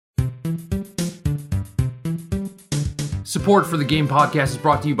Support for the Game Podcast is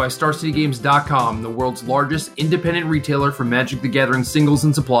brought to you by StarCityGames.com, the world's largest independent retailer for Magic the Gathering singles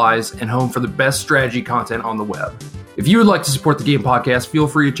and supplies, and home for the best strategy content on the web. If you would like to support the Game Podcast, feel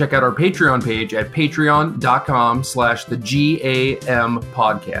free to check out our Patreon page at patreon.com/thegam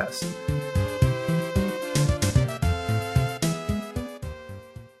podcast.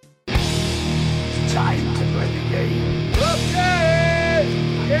 Time to play the game. Okay!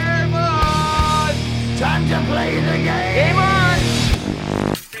 Game on! Time to play the game. Game on!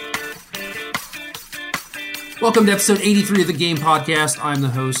 Welcome to episode 83 of the Game Podcast. I'm the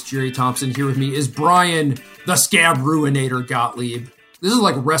host, Jerry Thompson. Here with me is Brian, the Scab Ruinator Gottlieb. This is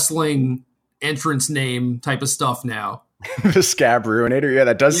like wrestling entrance name type of stuff now. The Scab Ruinator? Yeah,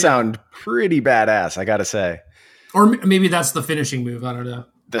 that does sound pretty badass, I gotta say. Or maybe that's the finishing move, I don't know.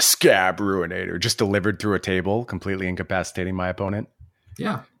 The Scab Ruinator, just delivered through a table, completely incapacitating my opponent.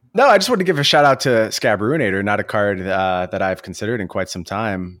 Yeah. No, I just wanted to give a shout out to Scab Ruinator, not a card that I've considered in quite some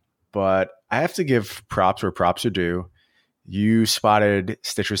time, but I have to give props where props are due. You spotted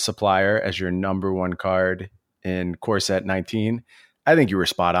Stitcher's Supplier as your number one card in Core Set 19. I think you were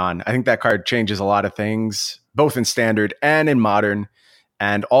spot on. I think that card changes a lot of things, both in Standard and in Modern.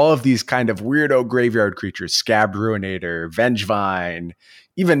 And all of these kind of weirdo graveyard creatures, Scab Ruinator, Vengevine,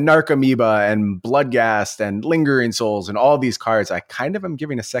 even Narcomoeba and Bloodghast and Lingering Souls and all these cards, I kind of am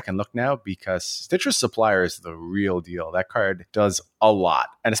giving a second look now because Stitcher's Supplier is the real deal. That card does a lot.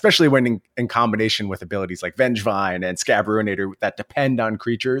 And especially when in combination with abilities like Vengevine and Scab Ruinator that depend on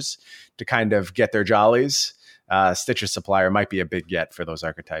creatures to kind of get their jollies, Stitcher's Supplier might be a big get for those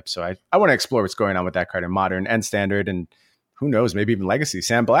archetypes. So I want to explore what's going on with that card in Modern and Standard, and who knows, maybe even Legacy.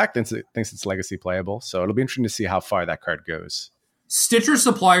 Sam Black thinks it's Legacy playable, so it'll be interesting to see how far that card goes. Stitcher's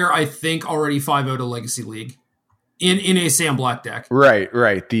Supplier, I think, already 5-0'd a Legacy League in a Sam Black deck. Right.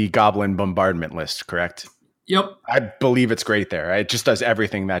 The Goblin Bombardment list, correct? Yep. I believe it's great there. It just does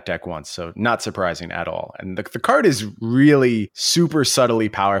everything that deck wants, so not surprising at all. And the card is really super subtly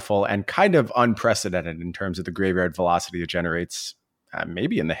powerful and kind of unprecedented in terms of the graveyard velocity it generates.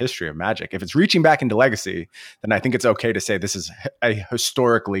 Maybe in the history of Magic. If it's reaching back into Legacy, then I think it's okay to say this is a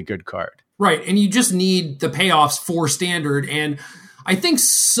historically good card. Right, and you just need the payoffs for Standard, and I think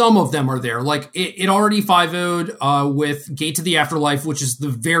some of them are there. Like, it already 5-0'd with Gate to the Afterlife, which is the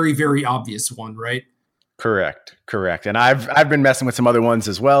very, very obvious one, right? Correct. And I've been messing with some other ones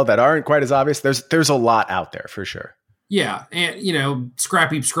as well that aren't quite as obvious. There's a lot out there, for sure. Yeah, and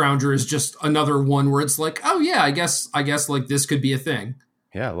Scrap Heap Scrounger is just another one where it's like, oh yeah, I guess like this could be a thing.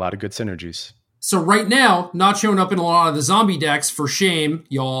 Yeah, a lot of good synergies. So right now, not showing up in a lot of the zombie decks, for shame,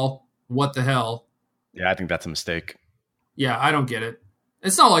 y'all. What the hell? Yeah, I think that's a mistake. Yeah, I don't get it.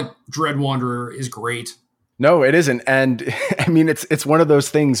 It's not like Dread Wanderer is great. No, it isn't. And I mean, it's one of those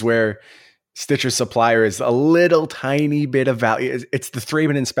things where Stitcher's Supplier is a little tiny bit of value. It's the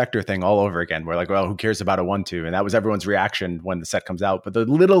Thraben Inspector thing all over again. We're like, well, who cares about a 1/2? And that was everyone's reaction when the set comes out. But the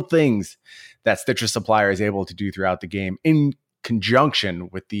little things that Stitcher's Supplier is able to do throughout the game in conjunction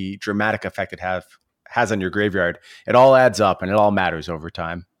with the dramatic effect it has on your graveyard, it all adds up and it all matters over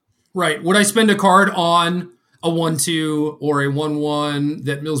time. Right. Would I spend a card on a 1/2 or a 1/1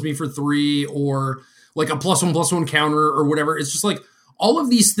 that mills me for 3 or like a +1/+1 counter or whatever? It's just like, all of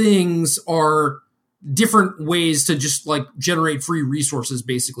these things are different ways to just like generate free resources,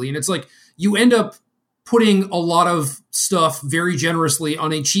 basically. And it's like you end up putting a lot of stuff very generously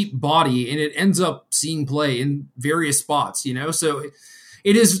on a cheap body, and it ends up seeing play in various spots, So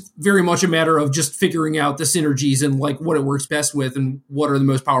it is very much a matter of just figuring out the synergies and like what it works best with and what are the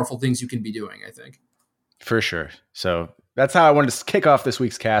most powerful things you can be doing, I think. For sure. So that's how I wanted to kick off this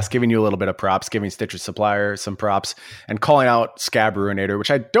week's cast, giving you a little bit of props, giving Stitcher's Supplier some props, and calling out Scab Ruinator,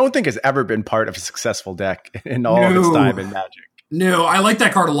 which I don't think has ever been part of a successful deck in all of its time in Magic. No, I like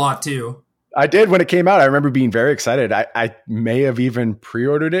that card a lot too. I did when it came out. I remember being very excited. I may have even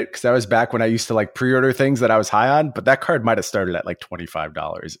pre-ordered it because that was back when I used to like pre-order things that I was high on, but that card might have started at like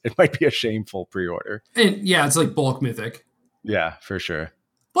 $25. It might be a shameful pre-order. And yeah, it's like bulk mythic. Yeah, for sure.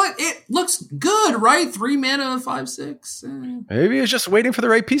 But it looks good, right? 3 mana, 5/6. Maybe it's just waiting for the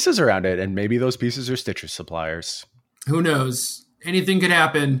right pieces around it, and maybe those pieces are Stitcher's Suppliers. Who knows? Anything could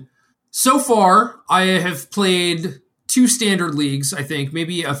happen. So far, I have played 2 Standard leagues, I think,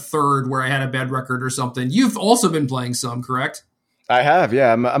 maybe a third where I had a bad record or something. You've also been playing some, correct? I have,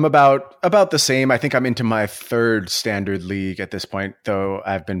 yeah. I'm about the same. I think I'm into my 3rd Standard league at this point, though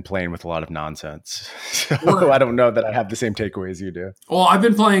I've been playing with a lot of nonsense. So I don't know that I have the same takeaway as you do. Well, I've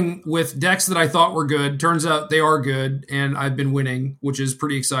been playing with decks that I thought were good. Turns out they are good, and I've been winning, which is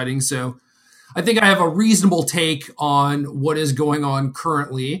pretty exciting. So I think I have a reasonable take on what is going on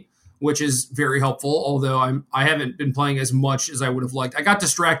currently. which is very helpful. Although I haven't been playing as much as I would have liked. I got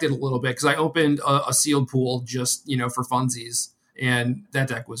distracted a little bit because I opened a sealed pool just for funsies, and that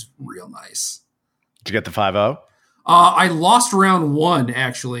deck was real nice. Did you get the 5-0? I lost round 1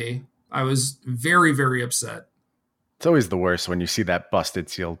 actually. I was very, very upset. It's always the worst when you see that busted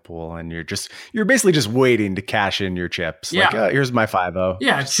sealed pool and you're basically just waiting to cash in your chips. Yeah. Like, here's my 5-0.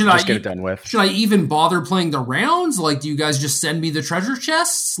 Yeah. Just get it done with. Should I even bother playing the rounds? Like, do you guys just send me the treasure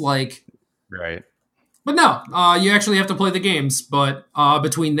chests? Like, right. But no, you actually have to play the games. But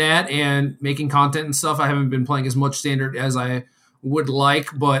between that and making content and stuff, I haven't been playing as much standard as I would like.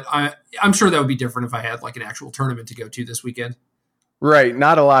 But I'm sure that would be different if I had like an actual tournament to go to this weekend. Right.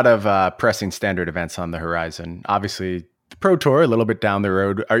 Not a lot of pressing standard events on the horizon. Obviously, the Pro Tour, a little bit down the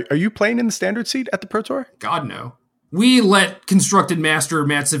road. Are you playing in the standard seat at the Pro Tour? God, no. We let Constructed Master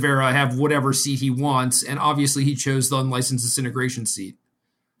Matt Severa have whatever seat he wants, and obviously he chose the Unlicensed Disintegration seat.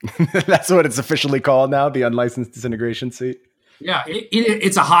 That's what it's officially called now, the Unlicensed Disintegration seat? Yeah,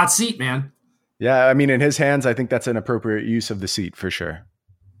 it's a hot seat, man. Yeah, I mean, in his hands, I think that's an appropriate use of the seat for sure.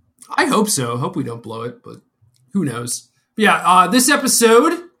 I hope so. Hope we don't blow it, but who knows? Yeah, this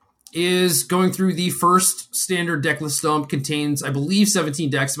episode is going through the first standard deck list dump. Contains, I believe, 17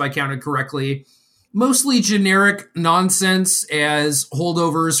 decks, if I counted correctly. Mostly generic nonsense as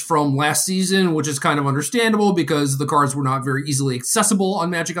holdovers from last season, which is kind of understandable because the cards were not very easily accessible on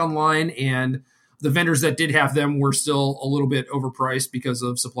Magic Online, and the vendors that did have them were still a little bit overpriced because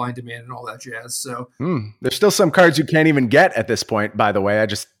of supply and demand and all that jazz. So there's still some cards you can't even get at this point, by the way. I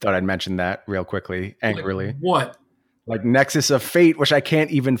just thought I'd mention that real quickly, angrily. Like what? Like Nexus of Fate, which I can't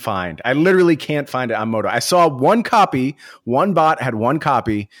even find. I literally can't find it on Moto. I saw one copy. One bot had one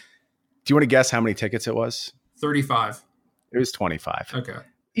copy. Do you want to guess how many tickets it was? 35. It was 25. Okay.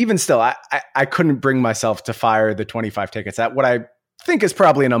 Even still, I couldn't bring myself to fire the 25 tickets at what I think is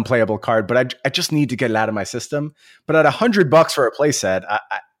probably an unplayable card, but I just need to get it out of my system. But at $100 for a playset,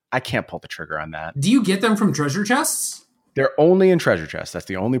 I can't pull the trigger on that. Do you get them from treasure chests? They're only in treasure chests. That's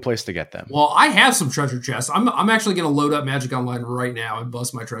the only place to get them. Well, I have some treasure chests. I'm actually going to load up Magic Online right now and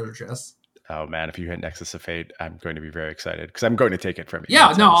bust my treasure chests. Oh man, if you hit Nexus of Fate, I'm going to be very excited because I'm going to take it from you.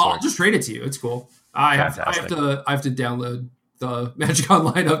 Yeah, no, I'll just trade it to you. It's cool. I have to download the Magic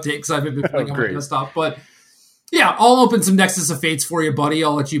Online update because I haven't been playing on my desktop. But yeah, I'll open some Nexus of Fates for you, buddy.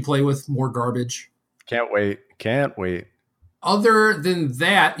 I'll let you play with more garbage. Can't wait. Other than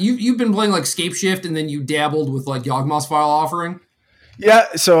that, you've been playing like Scape Shift, and then you dabbled with like Yawgmoth's File Offering. Yeah,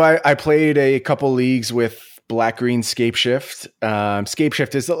 so I played a couple leagues with Black-Green Scape Shift. Scape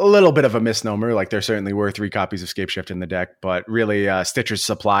Shift is a little bit of a misnomer. Like there certainly were 3 copies of Scape Shift in the deck, but really Stitcher's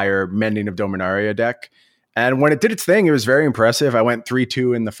Supplier, Mending of Dominaria deck. And when it did its thing, it was very impressive. I went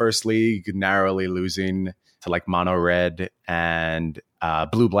 3-2 in the first league, narrowly losing to like Mono Red and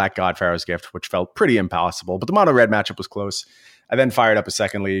Blue Black Godpharaoh's Gift, which felt pretty impossible. But the Mono Red matchup was close. I then fired up a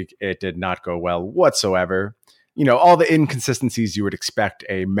second league. It did not go well whatsoever. You know, all the inconsistencies you would expect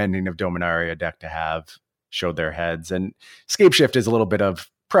a Mending of Dominaria deck to have showed their heads. And Scape Shift is a little bit of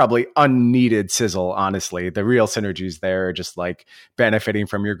probably unneeded sizzle, honestly. The real synergies there are just like benefiting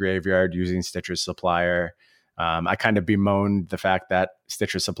from your graveyard using Stitcher's Supplier. I kind of bemoaned the fact that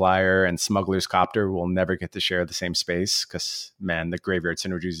Stitcher's Supplier and Smuggler's Copter will never get to share the same space because, man, the graveyard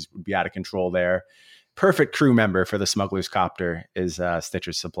synergies would be out of control there. Perfect crew member for the Smuggler's Copter is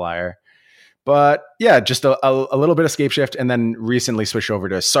Stitcher's Supplier. But yeah, just a little bit of Scape Shift, and then recently switched over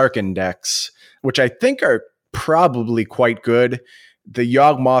to Sarkhan decks, which I think are probably quite good. The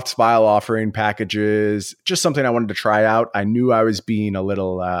Yawgmoth's File Offering packages, just something I wanted to try out. I knew I was being a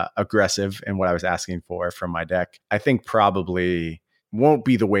little aggressive in what I was asking for from my deck. I think probably won't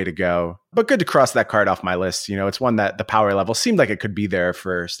be the way to go, but good to cross that card off my list. You know, it's one that the power level seemed like it could be there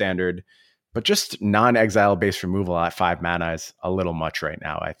for standard, but just non-exile based removal at 5 mana is a little much right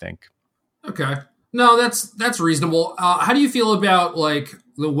now, I think. Okay. No, that's reasonable. How do you feel about like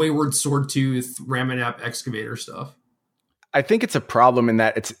the Wayward Swordtooth, Ramunap Excavator stuff? I think it's a problem in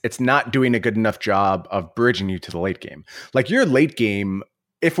that it's not doing a good enough job of bridging you to the late game. Like your late game,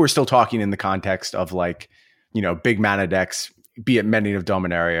 if we're still talking in the context of like, you know, big mana decks, be it Mending of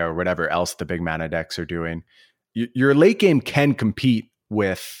Dominaria or whatever else the big mana decks are doing, your late game can compete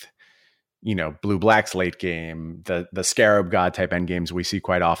with, you know, Blue Black's late game, the Scarab God type end games we see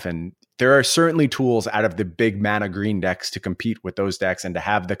quite often. There are certainly tools out of the big mana green decks to compete with those decks and to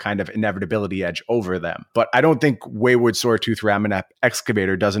have the kind of inevitability edge over them. But I don't think Wayward Swordtooth Ramunap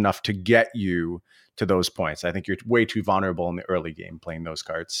Excavator does enough to get you to those points. I think you're way too vulnerable in the early game playing those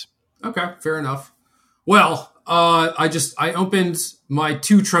cards. Okay, fair enough. Well, I opened my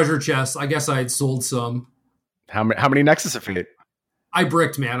 2 treasure chests. I guess I had sold some. How many Nexus of Fate? I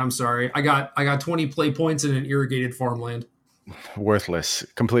bricked, man. I'm sorry. I got 20 play points in an irrigated farmland. Worthless,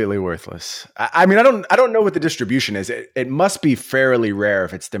 completely worthless. I mean, I don't know what the distribution is. It must be fairly rare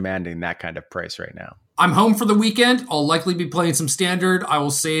if it's demanding that kind of price right now. I'm home for the weekend. I'll likely be playing some standard. I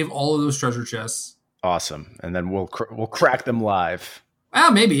will save all of those treasure chests. Awesome, and then we'll crack them live.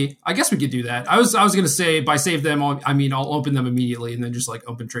 Maybe. I guess we could do that. I was gonna say by save them, I mean I'll open them immediately and then just like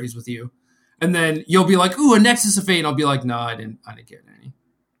open trays with you, and then you'll be like, "Ooh, a Nexus of Fate," and I'll be like, "No, I didn't get any."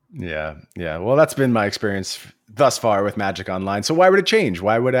 Yeah. Well, that's been my experience thus far with Magic Online. So why would it change?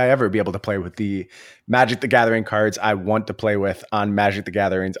 Why would I ever be able to play with the Magic the Gathering cards I want to play with on Magic the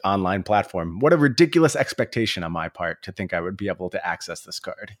Gathering's online platform? What a ridiculous expectation on my part to think I would be able to access this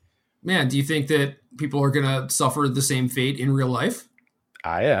card. Man, do you think that people are gonna suffer the same fate in real life?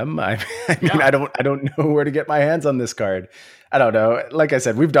 I am. I mean, I don't know where to get my hands on this card. I don't know. Like I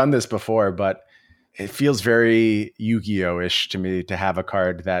said, we've done this before, but it feels very Yu-Gi-Oh-ish to me to have a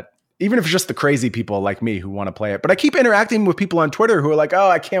card that, even if it's just the crazy people like me who want to play it. But I keep interacting with people on Twitter who are like, "Oh,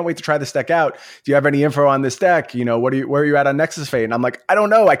 I can't wait to try this deck out. Do you have any info on this deck? You know, where are you at on Nexus Fate?" And I'm like, "I don't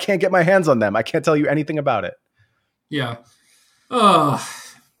know. I can't get my hands on them. I can't tell you anything about it." Yeah. Oh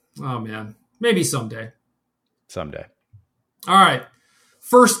man. Maybe someday. Someday. All right.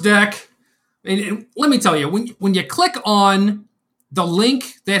 First deck. And let me tell you, when you click on the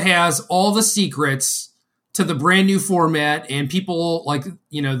link that has all the secrets to the brand new format and people like,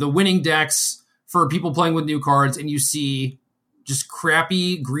 the winning decks for people playing with new cards, and you see just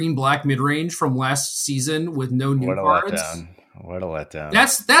crappy green-black mid-range from last season with no new cards. What a letdown.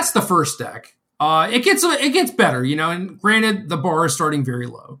 That's the first deck. It gets better, and granted, the bar is starting very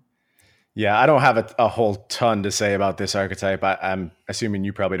low. Yeah, I don't have a whole ton to say about this archetype. I'm assuming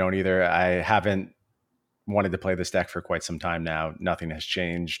you probably don't either. I haven't wanted to play this deck for quite some time now. Nothing has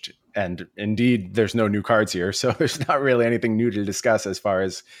changed. And indeed, there's no new cards here. So there's not really anything new to discuss as far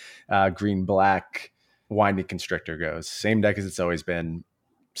as green-black Winding Constrictor goes. Same deck as it's always been.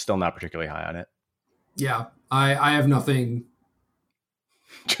 Still not particularly high on it. Yeah, I have nothing.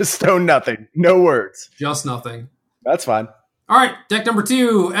 Just stone nothing. No words. Just nothing. That's fine. All right, deck number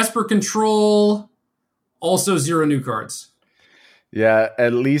 2, Esper Control, also 0 new cards. Yeah,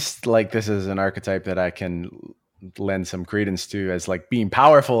 at least like this is an archetype that I can lend some credence to as like being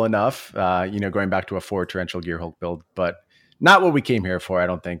powerful enough, going back to a 4 Torrential Gearhulk build, but not what we came here for, I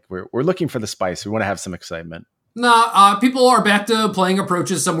don't think. We're looking for the spice. We want to have some excitement. Nah, people are back to playing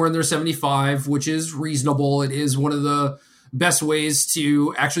approaches somewhere in their 75, which is reasonable. It is one of the best ways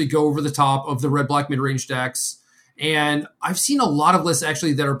to actually go over the top of the red-black mid-range decks. And I've seen a lot of lists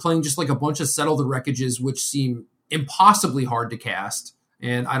actually that are playing just like a bunch of Settle the Wreckages, which seem impossibly hard to cast.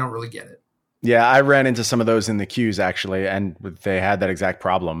 And I don't really get it. Yeah, I ran into some of those in the queues actually, and they had that exact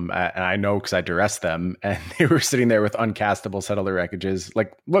problem. And I know because I duressed them, and they were sitting there with uncastable Settle the Wreckages.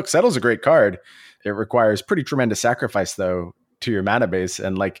 Like, look, Settle's a great card. It requires pretty tremendous sacrifice, though, to your mana base.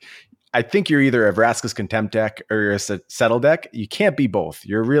 And like, I think you're either a Vraska's Contempt deck or you're a Settle deck. You can't be both.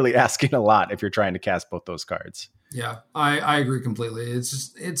 You're really asking a lot if you're trying to cast both those cards. Yeah, I agree completely.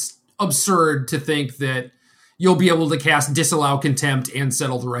 It's absurd to think that you'll be able to cast Disallow Contempt and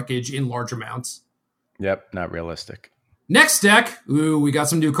Settle the Wreckage in large amounts. Yep, not realistic. Next deck, we got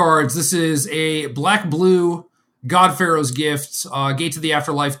some new cards. This is a black-blue God Pharaoh's Gift, Gate to the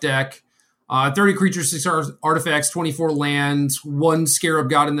Afterlife deck. 30 creatures, 6 artifacts, 24 lands, 1 Scarab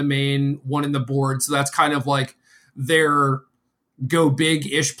God in the main, 1 in the board. So that's kind of like their go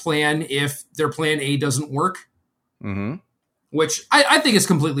big-ish plan if their plan A doesn't work. Mm-hmm. Which I think is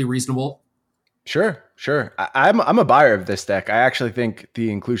completely reasonable. Sure. I'm a buyer of this deck. I actually think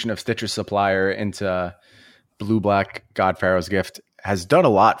the inclusion of Stitcher's Supplier into blue-black God Pharaoh's Gift has done a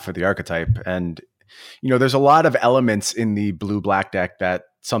lot for the archetype. And, there's a lot of elements in the blue-black deck that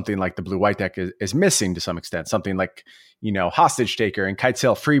something like the blue-white deck is missing to some extent. Something like, Hostage Taker and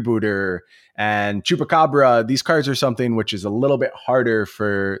Kitesail Freebooter and Chupacabra. These cards are something which is a little bit harder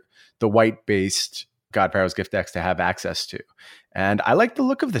for the white-based God Pharaoh's Gift decks to have access to. And I like the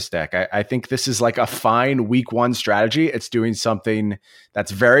look of this deck. I think this is like a fine week 1 strategy. It's doing something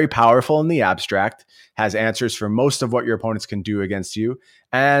that's very powerful in the abstract, has answers for most of what your opponents can do against you.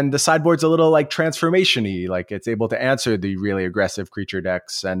 And the sideboard's a little like transformation-y, like it's able to answer the really aggressive creature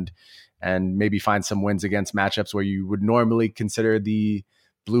decks and maybe find some wins against matchups where you would normally consider the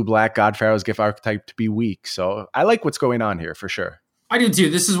blue-black God Pharaoh's Gift archetype to be weak. So I like what's going on here for sure. I do too.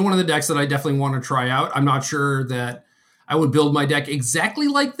 This is one of the decks that I definitely want to try out. I'm not sure that I would build my deck exactly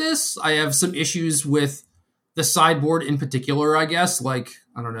like this. I have some issues with the sideboard in particular, I guess. Like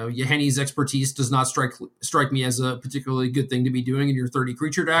I don't know, Yahenni's Expertise does not strike me as a particularly good thing to be doing in your 30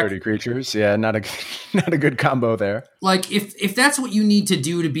 creature deck. 30 creatures. Yeah, not a good combo there. Like, if that's what you need to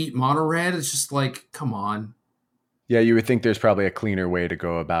do to beat mono red, it's just like, come on. Yeah, you would think there's probably a cleaner way to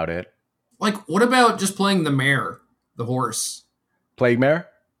go about it. Like, what about just playing the mare, the horse? Plague Mare?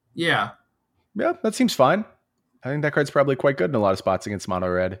 Yeah. Yeah, that seems fine. I think that card's probably quite good in a lot of spots against mono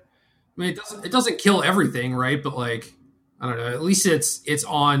red. I mean, it doesn't kill everything, right? But like, I don't know. At least it's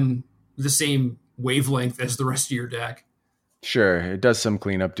on the same wavelength as the rest of your deck. Sure, it does some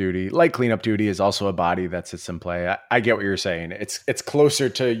cleanup duty. Light cleanup duty is also a body that sits in play. I get what you're saying. It's closer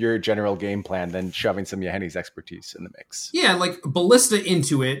to your general game plan than shoving some Yahenni's Expertise in the mix. Yeah, like Ballista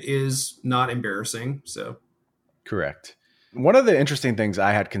into it is not embarrassing. So correct. One of the interesting things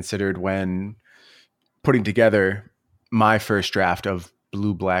I had considered when putting together my first draft of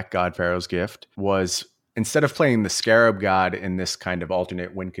Blue-Black God Pharaoh's Gift was, instead of playing the Scarab God in this kind of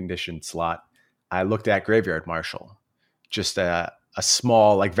alternate win condition slot, I looked at Graveyard Marshal. Just a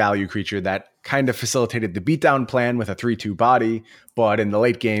small like value creature that kind of facilitated the beatdown plan with a 3/2 body, but in the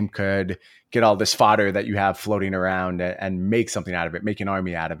late game could get all this fodder that you have floating around and make something out of it, make an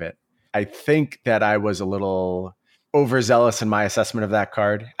army out of it. I think that I was a little overzealous in my assessment of that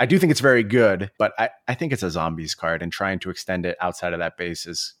card. I do think it's very good, but I think it's a zombies card, and trying to extend it outside of that base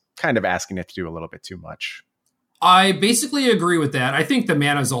is kind of asking it to do a little bit too much. I basically agree with that. I think the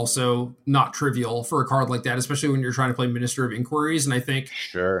mana is also not trivial for a card like that, especially when you're trying to play Minister of Inquiries. And I think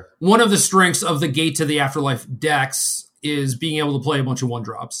one of the strengths of the Gate to the Afterlife decks is being able to play a bunch of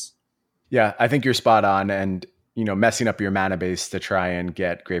 1-drops. Yeah, I think you're spot on. And, messing up your mana base to try and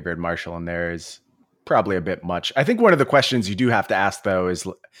get Graveyard Marshal in there is probably a bit much. I think one of the questions you do have to ask, though, is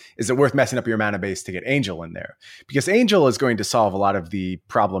it worth messing up your mana base to get Angel in there? Because Angel is going to solve a lot of the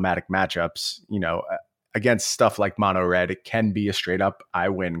problematic matchups, against stuff like mono red. It can be a straight up I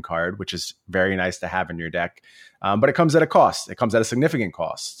win card, which is very nice to have in your deck. But it comes at a cost. It comes at a significant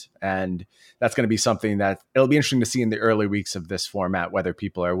cost. And that's going to be something that it'll be interesting to see in the early weeks of this format, whether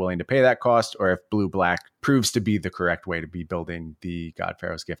people are willing to pay that cost or if Blue-Black proves to be the correct way to be building the God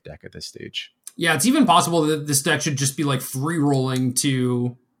Pharaoh's Gift deck at this stage. Yeah, it's even possible that this deck should just be like free rolling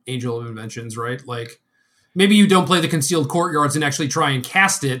to Angel of Inventions, right? Like maybe you don't play the Concealed Courtyards and actually try and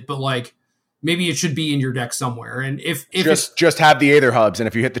cast it, but like maybe it should be in your deck somewhere. And if just have the Aether Hubs, and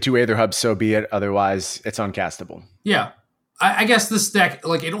if you hit the 2 Aether Hubs, so be it. Otherwise, it's uncastable. Yeah. I guess this deck,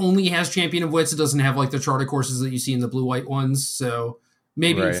 like, it only has Champion of Wits. It doesn't have, like, the charter courses that you see in the blue-white ones. So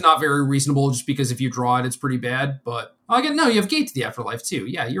maybe It's not very reasonable just because if you draw it, it's pretty bad. But, again, no, you have Gate to the Afterlife, too.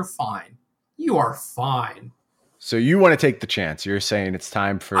 Yeah, you're fine. You are fine. So you want to take the chance. You're saying it's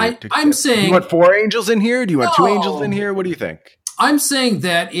time for... I'm saying... You want 4 angels in here? Do you want 2 angels in here? What do you think? I'm saying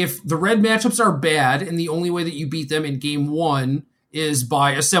that if the red matchups are bad and the only way that you beat them in game 1 is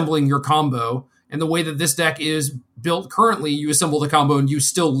by assembling your combo, and the way that this deck is built currently, you assemble the combo and you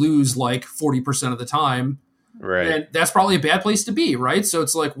still lose like 40% of the time. Right. And that's probably a bad place to be, right? So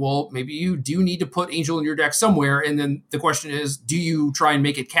it's like, well, maybe you do need to put Angel in your deck somewhere. And then the question is, do you try and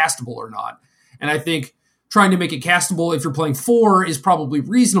make it castable or not? And I think trying to make it castable if you're playing 4 is probably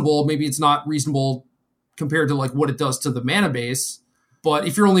reasonable. Maybe it's not reasonable compared to like what it does to the mana base. But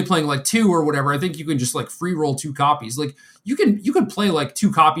if you're only playing like 2 or whatever, I think you can just like free roll 2 copies. Like you can play like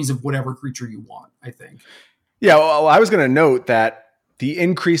 2 copies of whatever creature you want, I think. Yeah, well, I was going to note that the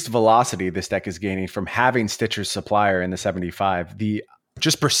increased velocity this deck is gaining from having Stitcher's Supplier in the 75, the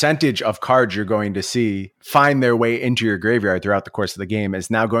just percentage of cards you're going to see find their way into your graveyard throughout the course of the game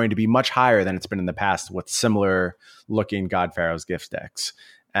is now going to be much higher than it's been in the past with similar looking God Pharaoh's Gift decks.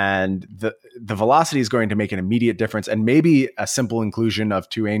 And the velocity is going to make an immediate difference. And maybe a simple inclusion of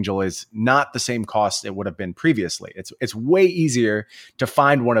 2 Angel is not the same cost it would have been previously. It's way easier to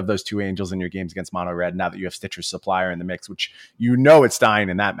find one of those 2 Angels in your games against Mono Red now that you have Stitcher's Supplier in the mix, which it's dying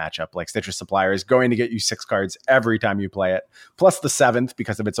in that matchup. Like Stitcher's Supplier is going to get you 6 cards every time you play it, plus the 7th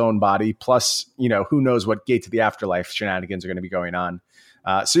because of its own body, plus, who knows what Gate to the Afterlife shenanigans are going to be going on.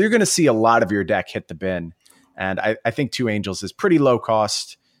 So you're going to see a lot of your deck hit the bin. And I think 2 Angels is pretty low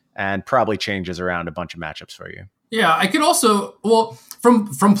cost and probably changes around a bunch of matchups for you. Yeah, I could also,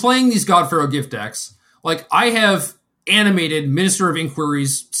 from playing these God Pharaoh Gift decks, like I have animated Minister of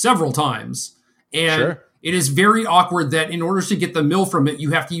Inquiries several times, and It is very awkward that in order to get the mill from it,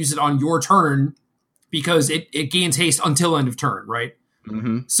 you have to use it on your turn because it gains haste until end of turn, right?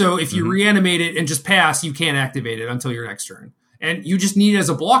 Mm-hmm. So if you reanimate it and just pass, you can't activate it until your next turn. And you just need it as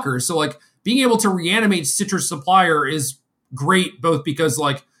a blocker. So like being able to reanimate Stitcher's Supplier is great, both because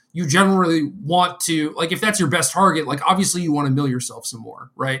like you generally want to, like, if that's your best target, like, obviously you want to mill yourself some more,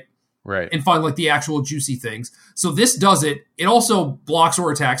 right? Right. and find like the actual juicy things. So this does it. It also blocks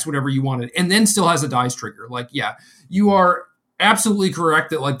or attacks whatever you wanted, and then still has a dice trigger. Like, yeah, you are absolutely correct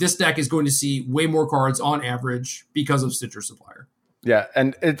that like this deck is going to see way more cards on average because of Stitcher Supplier. Yeah,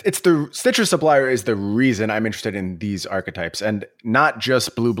 and it's the Stitcher Supplier is the reason I'm interested in these archetypes, and not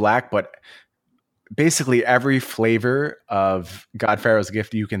just blue-black, but basically every flavor of God Pharaoh's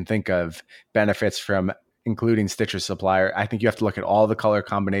Gift you can think of benefits from including Stitcher Supplier. I think you have to look at all the color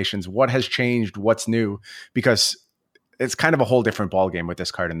combinations, what has changed, what's new, because it's kind of a whole different ballgame with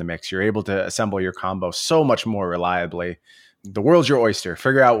this card in the mix. You're able to assemble your combo so much more reliably. The world's your oyster.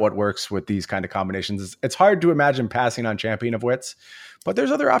 Figure out what works with these kind of combinations. It's hard to imagine passing on Champion of Wits, but there's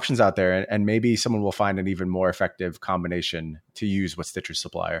other options out there, and maybe someone will find an even more effective combination to use with Stitcher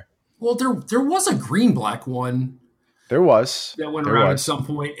Supplier. Well, there was a green-black one. There was. That went around at some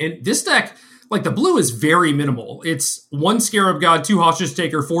point. And this deck, like the blue is very minimal. It's 1 Scarab God, 2 Hostage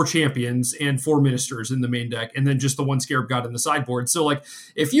Taker, 4 Champions, and 4 Ministers in the main deck, and then just the 1 Scarab God in the sideboard. So like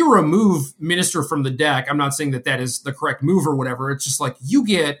if you remove Minister from the deck, I'm not saying that is the correct move or whatever. It's just like you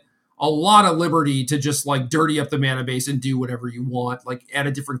get a lot of liberty to just like dirty up the mana base and do whatever you want, like add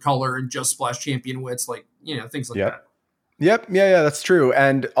a different color and just splash Champion Wits, like, you know, things like that. Yep. Yeah, that's true.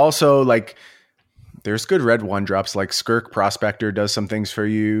 And also like there's good red 1-drops like Skirk Prospector does some things for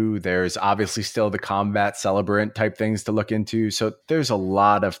you. There's obviously still the Combat Celebrant type things to look into. So there's a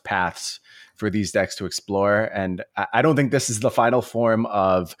lot of paths for these decks to explore. And I don't think this is the final form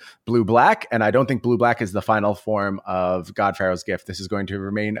of blue-black. And I don't think blue-black is the final form of God Pharaoh's Gift. This is going to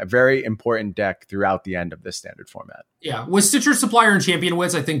remain a very important deck throughout the end of this standard format. Yeah. With Stitcher Supplier and Champion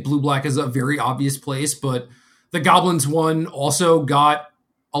Wits, I think blue-black is a very obvious place, but the Goblins one also got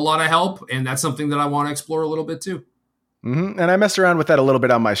a lot of help, and that's something that I want to explore a little bit too. Mm-hmm. And I messed around with that a little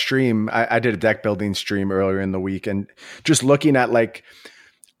bit on my stream. I did a deck building stream earlier in the week, and just looking at like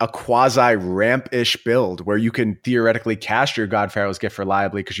a quasi ramp-ish build where you can theoretically cast your God Pharaoh's Gift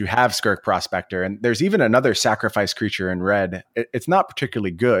reliably because you have Skirk Prospector, and there's even another sacrifice creature in red. It's not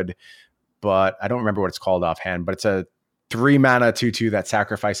particularly good, but I don't remember what it's called offhand, but it's a 3-mana 2/2 that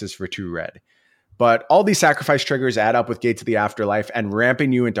sacrifices for 2 red. But all these sacrifice triggers add up with Gate to the Afterlife, and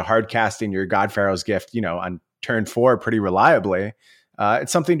ramping you into hard casting your God Pharaoh's Gift, you know, on turn 4 pretty reliably.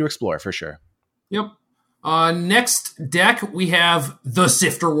 It's something to explore for sure. Yep. Next deck, we have the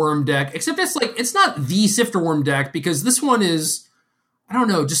Sifter Worm deck, except it's not the Sifter Worm deck because this one is, I don't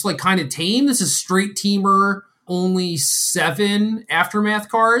know, just like kind of tame. This is straight teamer, only 7 Aftermath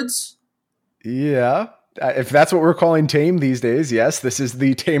cards. Yeah. If that's what we're calling tame these days, yes, this is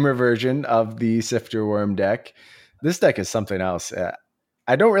the tamer version of the Sifter Worm deck. This deck is something else.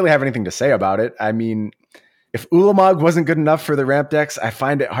 I don't really have anything to say about it. I mean, if Ulamog wasn't good enough for the ramp decks, I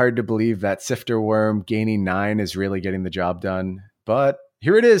find it hard to believe that Sifter Worm gaining 9 is really getting the job done. But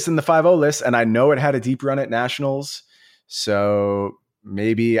here it is in the 5-0 list, and I know it had a deep run at Nationals, so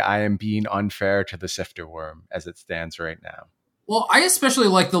maybe I am being unfair to the Sifter Worm as it stands right now. Well, I especially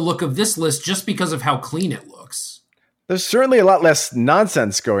like the look of this list just because of how clean it looks. There's certainly a lot less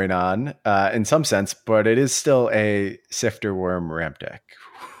nonsense going on in some sense, but it is still a Sifter Worm ramp deck,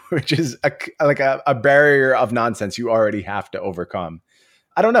 which is a barrier of nonsense you already have to overcome.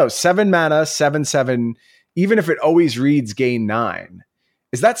 I don't know, 7 mana, 7/7, even if it always reads gain 9.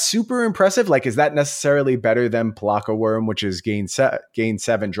 Is that super impressive? Like, is that necessarily better than Pelakka Worm, which is gain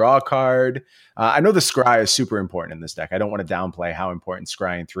 7, draw a card? I know the Scry is super important in this deck. I don't want to downplay how important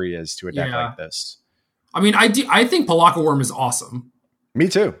Scrying 3 is to a deck like this. I mean, I think Pelakka Worm is awesome. Me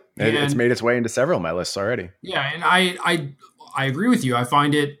too. It's made its way into several of my lists already. Yeah, and I agree with you. I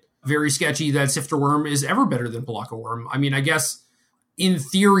find it very sketchy that Sifter Worm is ever better than Pelakka Worm. I mean, I guess in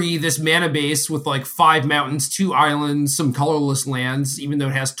theory, this mana base with like 5 mountains, 2 islands, some colorless lands, even though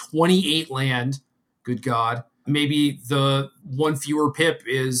it has 28 land, good God, maybe the 1 fewer pip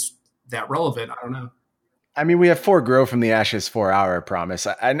is that relevant. I don't know. I mean, we have 4 Grow from the Ashes 4-hour promise.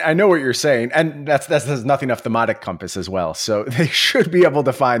 I know what you're saying, and there's nothing enough thematic compass as well. So they should be able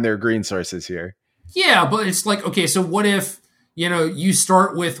to find their green sources here. Yeah, but it's like, okay, so what if, you know, you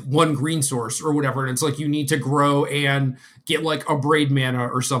start with 1 green source or whatever, and it's like you need to grow and get like a Braid mana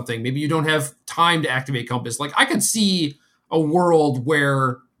or something. Maybe you don't have time to activate Compass. Like, I could see a world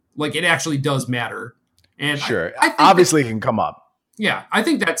where like it actually does matter. And sure, I think obviously it can come up. Yeah, I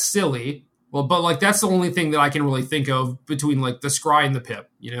think that's silly. Well, but like that's the only thing that I can really think of between like the Scry and the Pip.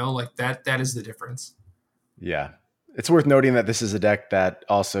 You know, like that is the difference. Yeah, it's worth noting that this is a deck that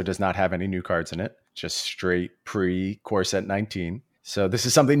also does not have any new cards in it. Just straight pre-Core Set 19. So this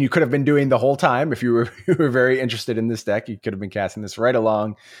is something you could have been doing the whole time. If you were very interested in this deck, you could have been casting this right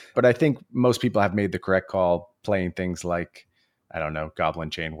along. But I think most people have made the correct call playing things like I don't know, Goblin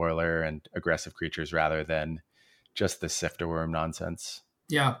Chain Whirler and aggressive creatures rather than just the Sifter Worm nonsense.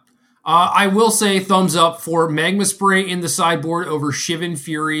 Yeah. I will say thumbs up for Magma Spray in the sideboard over Shivan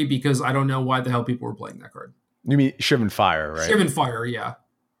Fury, because I don't know why the hell people were playing that card. You mean Shivan Fire, right? Shivan Fire, yeah.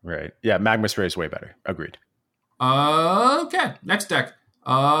 Right. Yeah, Magma Spray is way better. Agreed. Okay, next deck.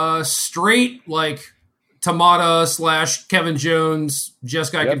 Straight, like, Tamada / Kevin Jones,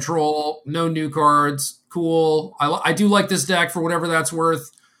 Jeskai Control, no new cards. Cool. I do like this deck for whatever that's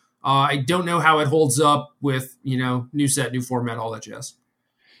worth. I don't know how it holds up with, new set, new format, all that jazz.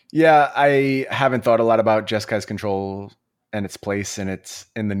 Yeah, I haven't thought a lot about Jeskai's Control and its place in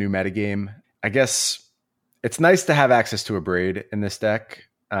the new metagame. I guess it's nice to have access to a Braid in this deck,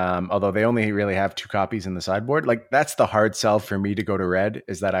 although they only really have 2 copies in the sideboard. Like, that's the hard sell for me to go to red,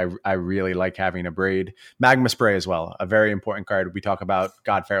 is that I really like having a Braid. Magma Spray as well, a very important card. We talk about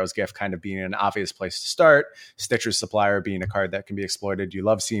God Pharaoh's Gift kind of being an obvious place to start, Stitcher's Supplier being a card that can be exploited. You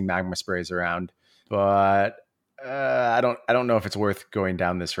love seeing Magma Sprays around, but I don't know if it's worth going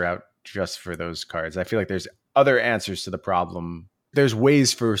down this route just for those cards. I feel like there's other answers to the problem. There's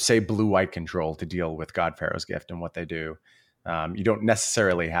ways for, say, blue-white control to deal with God Pharaoh's Gift and what they do. You don't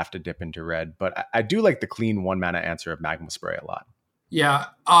necessarily have to dip into red, but I do like the clean 1-mana answer of Magma Spray a lot. Yeah.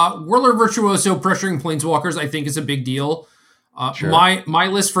 Whirler Virtuoso pressuring Planeswalkers, I think, is a big deal. Sure. My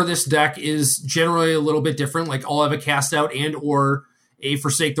list for this deck is generally a little bit different. Like, I'll have a cast out and or a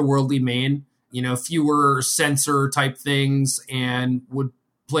Forsake the Worldly main. Fewer sensor type things, and would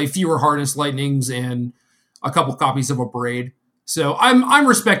play fewer Harness Lightnings and a couple copies of a Braid. So I'm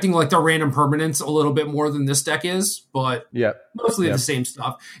respecting like the random permanence a little bit more than this deck is, but mostly the same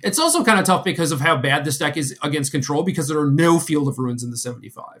stuff. It's also kind of tough because of how bad this deck is against control, because there are no Field of Ruins in the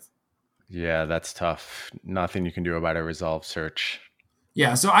 75. Yeah, that's tough. Nothing you can do about a resolve search.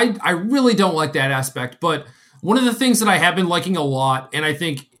 Yeah, so I really don't like that aspect. But one of the things that I have been liking a lot, and I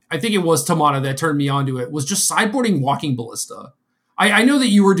think it was Tamada that turned me onto it, was just sideboarding Walking Ballista. I know that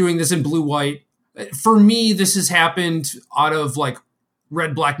you were doing this in blue-white. For me, this has happened out of like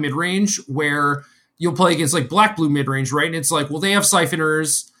red-black mid-range, where you'll play against like black-blue mid-range, right? And it's like, well, they have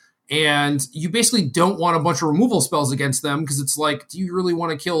Siphoners, and you basically don't want a bunch of removal spells against them, because it's like, do you really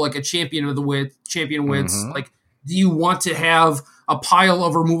want to kill like a Champion of the Wits? Mm-hmm. Like, do you want to have a pile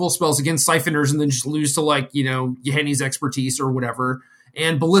of removal spells against Siphoners and then just lose to like, Yahenni's Expertise or whatever?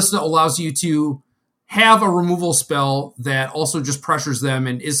 And Ballista allows you to have a removal spell that also just pressures them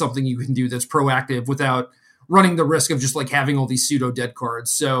and is something you can do that's proactive without running the risk of just like having all these pseudo dead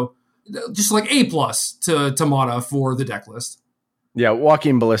cards. So just like A+ to Tamada for the deck list. Yeah,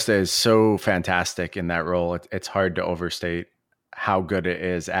 Walking Ballista is so fantastic in that role. It's hard to overstate how good it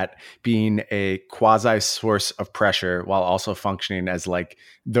is at being a quasi source of pressure while also functioning as like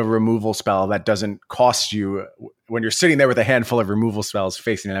the removal spell that doesn't cost you when you're sitting there with a handful of removal spells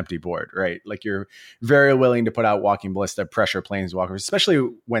facing an empty board, right? Like, you're very willing to put out Walking Ballista, pressure Planeswalkers, especially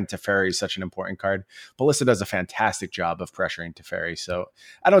when Teferi is such an important card. Ballista does a fantastic job of pressuring Teferi. So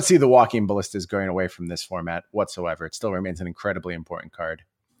I don't see the Walking Ballistas going away from this format whatsoever. It still remains an incredibly important card.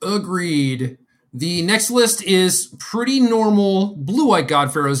 Agreed. The next list is pretty normal blue-white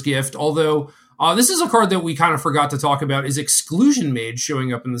God Pharaoh's Gift, although this is a card that we kind of forgot to talk about, is Exclusion Mage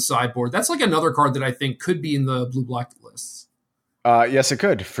showing up in the sideboard. That's like another card that I think could be in the blue-black lists. Yes, it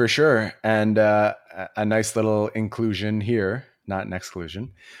could, for sure. And a nice little inclusion here, not an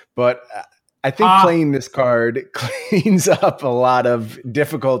exclusion. But I think playing this card cleans up a lot of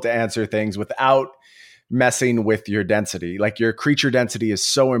difficult to answer things without messing with your density. Like, your creature density is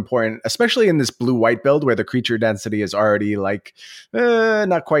so important, especially in this blue-white build where the creature density is already like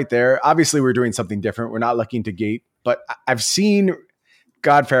not quite there. Obviously, we're doing something different. We're not looking to gate, but I've seen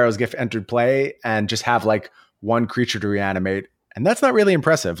God Pharaoh's Gift entered play and just have like one creature to reanimate. And that's not really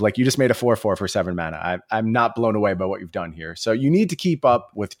impressive. Like, you just made a 4/4 for 7 mana. I'm not blown away by what you've done here. So you need to keep up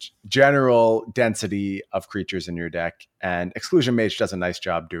with general density of creatures in your deck. And Exclusion Mage does a nice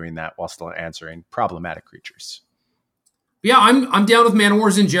job doing that while still answering problematic creatures. Yeah, I'm down with Mana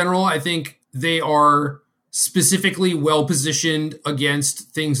Wars in general. I think they are specifically well-positioned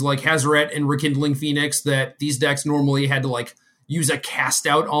against things like Hazoret and Rekindling Phoenix that these decks normally had to like use a cast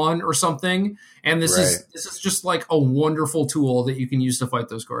out on or something. And this is just like a wonderful tool that you can use to fight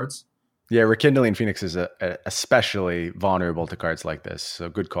those cards. Yeah, Rekindling Phoenix is especially vulnerable to cards like this. So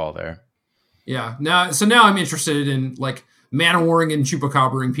good call there. Yeah. Now I'm interested in like mana warring and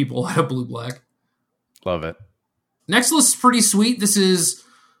chupacabring people out of blue-black. Love it. Next list is pretty sweet. This is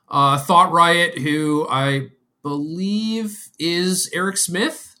Thought Riot, who I believe is Eric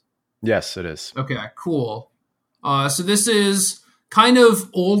Smith. Yes, it is. Okay, cool. So this is kind of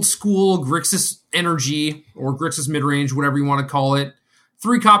old school Grixis energy or Grixis midrange, whatever you want to call it.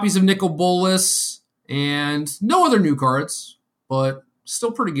 3 copies of Nicol Bolas and no other new cards, but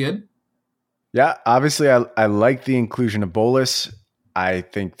still pretty good. Yeah, obviously I like the inclusion of Bolas. I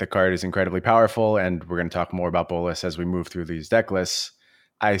think the card is incredibly powerful, and we're going to talk more about Bolas as we move through these deck lists.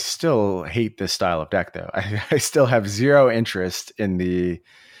 I still hate this style of deck, though. I still have zero interest in the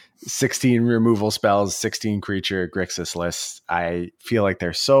 16 removal spells, 16 creature Grixis lists. I feel like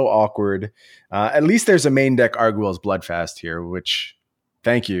they're so awkward. At least there's a main deck Arguel's Bloodfast here, which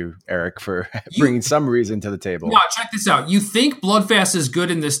thank you, Eric, for bringing some reason to the table. No, check this out. You think Bloodfast is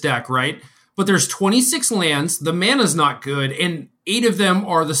good in this deck, right? But there's 26 lands, the mana's not good, and 8 of them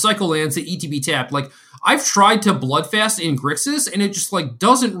are the cycle lands that ETB tapped. Like, I've tried to Bloodfast in Grixis, and it just, like,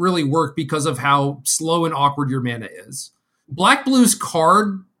 doesn't really work because of how slow and awkward your mana is. Black-Blue's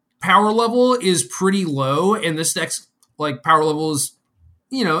card power level is pretty low, and this deck's, like, power level is,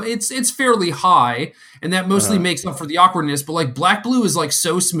 you know, it's fairly high, and that mostly makes up for the awkwardness, but, like, Black-Blue is, like,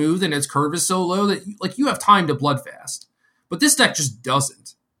 so smooth and its curve is so low that, like, you have time to Bloodfast. But this deck just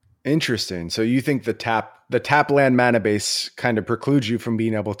doesn't. Interesting. So you think the tap land mana base kind of precludes you from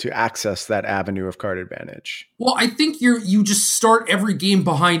being able to access that avenue of card advantage? Well, I think you just start every game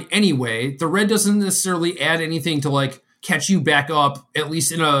behind anyway. The red doesn't necessarily add anything to like catch you back up, at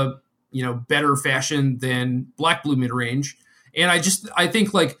least in a, you know, better fashion than black blue midrange. And I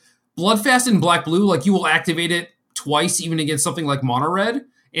think like Bloodfast and black blue, like you will activate it twice even against something like mono red.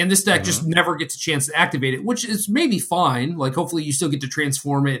 And this deck just never gets a chance to activate it, which is maybe fine. Like, hopefully you still get to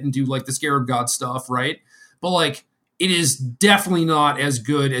transform it and do, like, the Scarab God stuff, right? But, like, it is definitely not as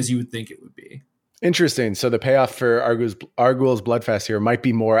good as you would think it would be. Interesting. So the payoff for Arguel's Bloodfast here might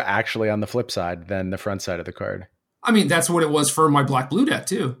be more actually on the flip side than the front side of the card. I mean, that's what it was for my black-blue deck,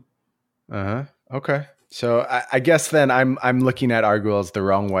 too. Okay. So I guess then I'm looking at Arguel's the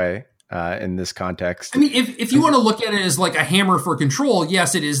wrong way. In this context. I mean, if you want to look at it as like a hammer for control,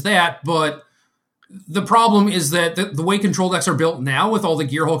 yes, it is that, but the problem is that the way control decks are built now with all the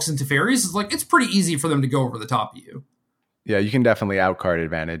Gear Hulks and Teferis is like, it's pretty easy for them to go over the top of you. Yeah, you can definitely outcard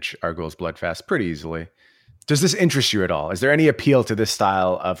advantage Arguel's Bloodfast pretty easily. Does this interest you at all? Is there any appeal to this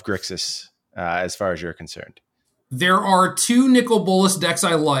style of Grixis as far as you're concerned? There are 2 Nicol Bolas decks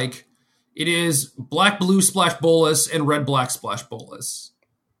I like. It is black-blue Splash Bolas and red-black Splash Bolas.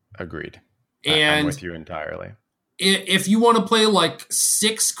 Agreed. And I'm with you entirely. If you want to play like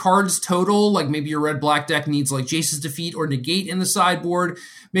 6 cards total, like maybe your red-black deck needs like Jace's Defeat or Negate in the sideboard.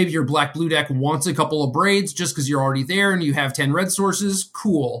 Maybe your black-blue deck wants a couple of braids just because you're already there and you have 10 red sources.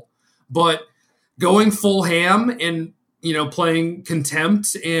 Cool. But going full ham and, you know, playing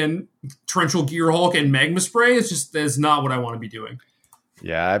Contempt and Torrential Gear Hulk and Magma Spray is not what I want to be doing.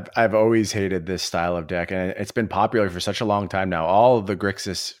 Yeah, I've always hated this style of deck, and it's been popular for such a long time now. All of the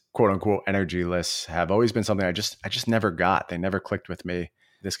Grixis quote-unquote energy lists have always been something I just never got. They never clicked with me.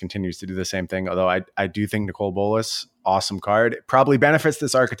 This continues to do the same thing, although I do think Nicol Bolas, awesome card. It probably benefits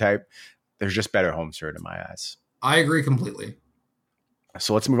this archetype. There's just better homes for it in my eyes. I agree completely.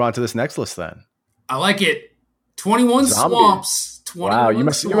 So let's move on to this next list then. I like it. 21 Zombies. Swamps. 21 Wow, you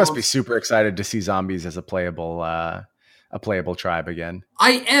must swamps. be super excited to see zombies as a playable tribe again.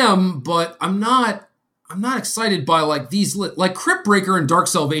 I am, but I'm not excited by like these like Crypt Breaker and Dark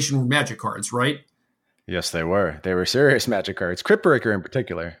Salvation were magic cards, right? Yes, they were. They were serious magic cards. Crypt Breaker in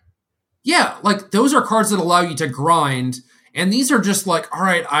particular. Yeah, like those are cards that allow you to grind, and these are just like, all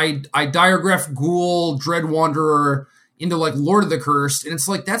right, I diagraph Ghoul, Dread Wanderer into like Lord of the Cursed, and it's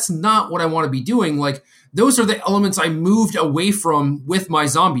like that's not what I want to be doing. Like those are the elements I moved away from with my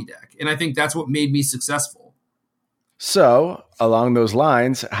zombie deck, and I think that's what made me successful. So, along those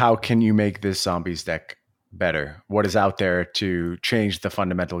lines, how can you make this zombies deck better? What is out there to change the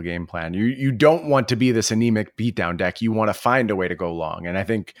fundamental game plan? You don't want to be this anemic beatdown deck. You want to find a way to go long. And I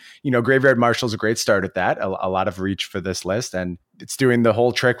think, you know, Graveyard Marshal's a great start at that. A lot of reach for this list. And it's doing the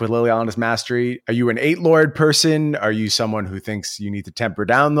whole trick with Liliana's Mastery. Are you an 8-lord person? Are you someone who thinks you need to temper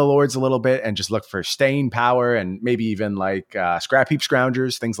down the lords a little bit and just look for staying power and maybe even like Scrap Heap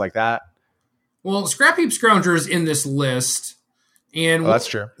Scroungers, things like that? Well, Scrap Heap Scrounger is in this list. And that's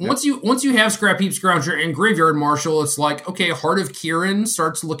true. Once you have Scrap Heap Scrounger and Graveyard Marshal, it's like, okay, Heart of Kiran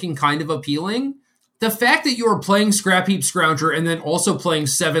starts looking kind of appealing. The fact that you are playing Scrap Heap Scrounger and then also playing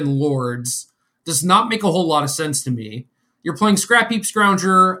 7 Lords does not make a whole lot of sense to me. You're playing Scrap Heap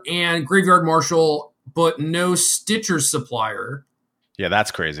Scrounger and Graveyard Marshal, but no Stitcher's Supplier. Yeah,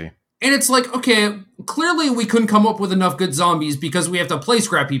 that's crazy. And it's like, okay, clearly we couldn't come up with enough good zombies because we have to play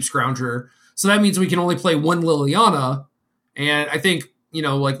Scrap Heap Scrounger. So that means we can only play 1 Liliana. And I think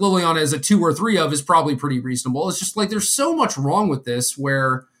like Liliana is a 2 or 3 of is probably pretty reasonable. It's just like there's so much wrong with this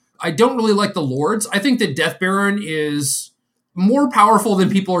where I don't really like the Lords. I think that Death Baron is more powerful than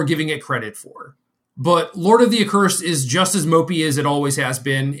people are giving it credit for. But Lord of the Accursed is just as mopey as it always has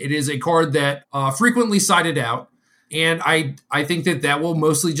been. It is a card that frequently sided out. And I think that will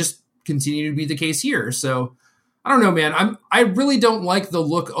mostly just continue to be the case here. So I don't know, man. I really don't like the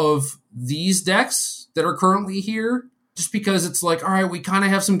look of these decks that are currently here. Just because it's like, all right, we kind of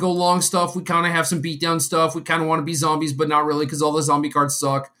have some go long stuff. We kind of have some beatdown stuff. We kind of want to be zombies, but not really because all the zombie cards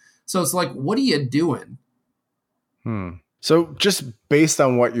suck. So it's like, what are you doing? So just based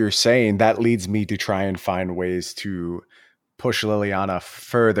on what you're saying, that leads me to try and find ways to push Liliana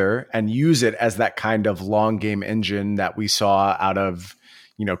further and use it as that kind of long game engine that we saw out of,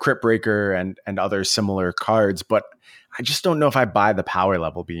 Crypt Breaker and other similar cards. But I just don't know if I buy the power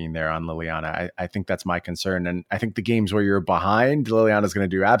level being there on Liliana. I think that's my concern. And I think the games where you're behind, Liliana's going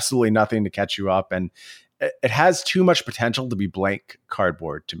to do absolutely nothing to catch you up. And it has too much potential to be blank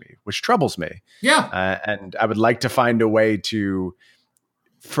cardboard to me, which troubles me. Yeah. And I would like to find a way to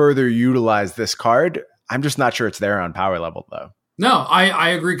further utilize this card. I'm just not sure it's there on power level, though. No, I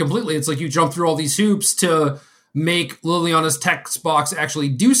agree completely. It's like you jump through all these hoops to make Liliana's text box actually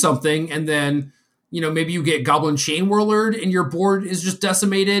do something. And then, maybe you get Goblin Chain Whirler and your board is just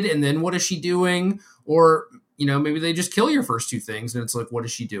decimated. And then what is she doing? Or, maybe they just kill your first 2 things. And it's like, what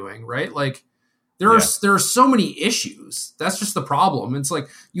is she doing? Right? Like, there are so many issues. That's just the problem. It's like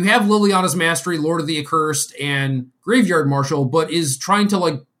you have Liliana's Mastery, Lord of the Accursed, and Graveyard Marshal, but is trying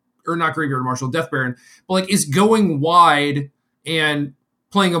to or not Graveyard Marshal, Death Baron, but is going wide and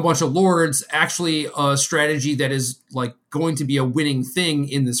playing a bunch of Lords actually a strategy that is going to be a winning thing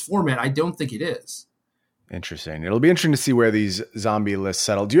in this format? I don't think it is. Interesting. It'll be interesting to see where these zombie lists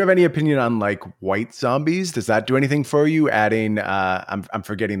settle. Do you have any opinion on white zombies? Does that do anything for you? Adding, I'm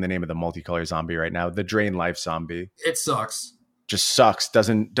forgetting the name of the multicolor zombie right now. The Drain Life zombie. It sucks. Just sucks.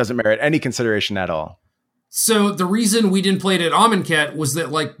 Doesn't merit any consideration at all. So the reason we didn't play it at Amonkhet was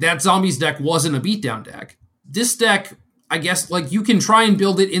that that zombies deck wasn't a beatdown deck. This deck, I guess, you can try and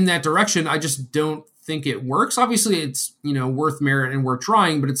build it in that direction. I just don't think it works. Obviously, it's worth merit and worth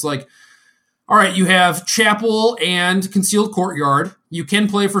trying, but it's all right, you have Chapel and Concealed Courtyard. You can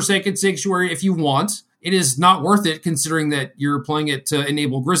play Forsaken Sanctuary if you want. It is not worth it considering that you're playing it to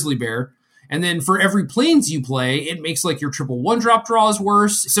enable Grizzly Bear. And then for every planes you play, it makes your triple 1-drop draws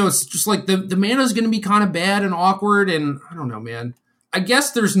worse. So it's just the mana is going to be kind of bad and awkward. And I don't know, man. I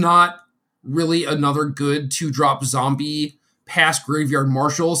guess there's not really another good 2-drop zombie past Graveyard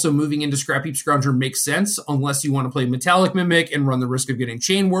Marshal. So moving into Scrap Heap Scrounger makes sense unless you want to play Metallic Mimic and run the risk of getting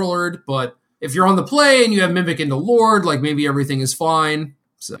Chain Whirlered. But if you're on the play and you have Mimic into Lord, maybe everything is fine.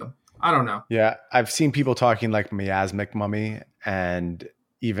 So I don't know. Yeah, I've seen people talking Miasmic Mummy and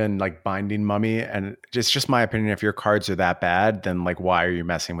even Binding Mummy. And it's just my opinion. If your cards are that bad, then why are you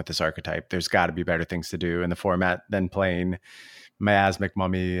messing with this archetype? There's got to be better things to do in the format than playing Miasmic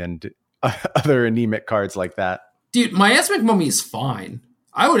Mummy and other anemic cards like that. Dude, Miasmic Mummy is fine.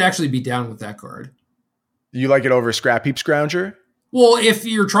 I would actually be down with that card. You like it over Scrap Heap Scrounger? Well, if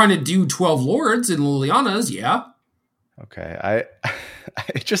you're trying to do 12 Lords and Liliana's, yeah. Okay.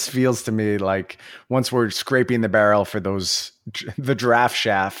 It just feels to me once we're scraping the barrel for the draft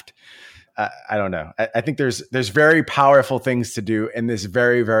shaft, I don't know. I think there's very powerful things to do in this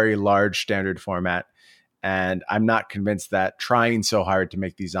very, very large standard format. And I'm not convinced that trying so hard to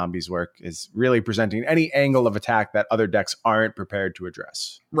make these zombies work is really presenting any angle of attack that other decks aren't prepared to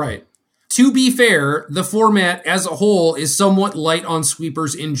address. Right. To be fair, the format as a whole is somewhat light on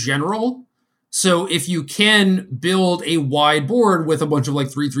sweepers in general. So if you can build a wide board with a bunch of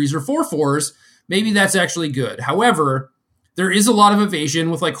 3/3s or 4/4s, maybe that's actually good. However, there is a lot of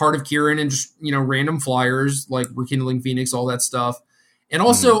evasion with Heart of Kiran and just, random flyers Rekindling Phoenix, all that stuff. And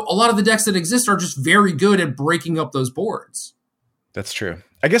also a lot of the decks that exist are just very good at breaking up those boards. That's true.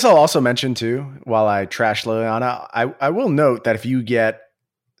 I guess I'll also mention too, while I trash Liliana, I will note that if you get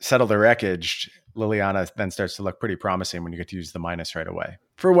Settle the Wreckage, Liliana then starts to look pretty promising when you get to use the minus right away,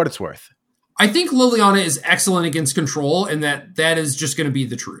 for what it's worth. I think Liliana is excellent against control, and that is just going to be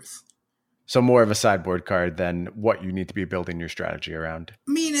the truth. So more of a sideboard card than what you need to be building your strategy around.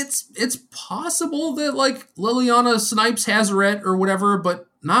 I mean, it's possible that Liliana snipes Hazoret or whatever, but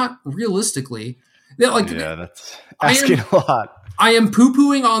not realistically. That that's asking a lot. I am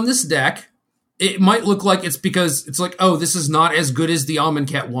poo-pooing on this deck. It might look like it's because it's this is not as good as the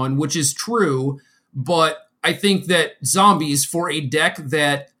Amonkhet one, which is true. But I think that zombies, for a deck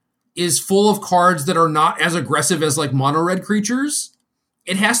that is full of cards that are not as aggressive as mono red creatures,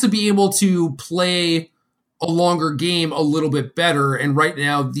 it has to be able to play a longer game a little bit better. And right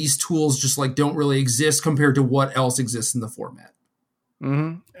now, these tools just like don't really exist compared to what else exists in the format.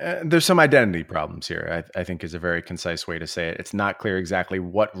 There's some identity problems here, I think is a very concise way to say it. It's not clear exactly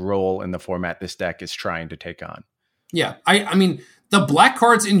what role in the format this deck is trying to take on. Yeah, I mean, the black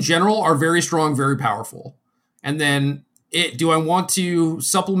cards in general are very strong, very powerful. And then do I want to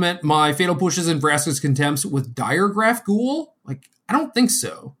supplement my Fatal Pushes and Vraska's Contempts with Diregraph Ghoul? Like, I don't think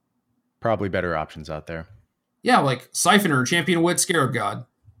so. Probably better options out there. Yeah, like Siphoner, Champion of Wit, Scarab God.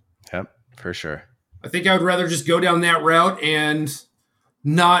 Yep, for sure. I think I would rather just go down that route and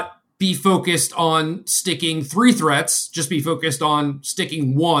not be focused on sticking 3 threats, just be focused on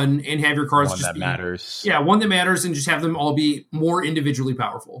sticking 1 and have your cards one just that matters. Yeah, 1 that matters and just have them all be more individually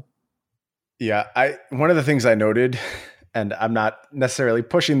powerful. Yeah, one of the things I noted, and I'm not necessarily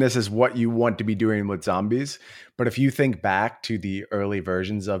pushing this as what you want to be doing with zombies, but if you think back to the early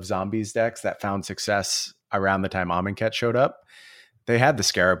versions of zombies decks that found success around the time Amonkhet showed up, they had the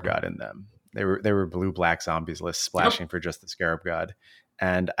Scarab God in them. They were blue-black zombies lists splashing for just the Scarab God.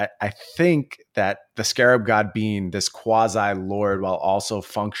 And I think that the Scarab God being this quasi-lord while also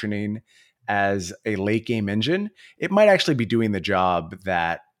functioning as a late-game engine, it might actually be doing the job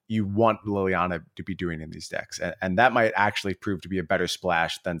that you want Liliana to be doing in these decks. And that might actually prove to be a better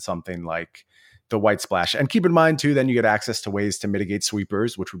splash than something like the white splash. And keep in mind, too, then you get access to ways to mitigate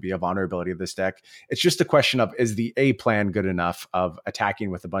sweepers, which would be a vulnerability of this deck. It's just a question of, is the A plan good enough of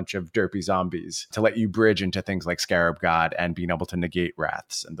attacking with a bunch of derpy zombies to let you bridge into things like Scarab God and being able to negate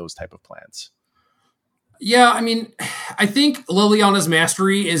wraths and those type of plans? Yeah, I mean, I think Liliana's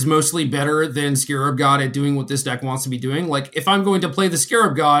Mastery is mostly better than Scarab God at doing what this deck wants to be doing. Like, if I'm going to play the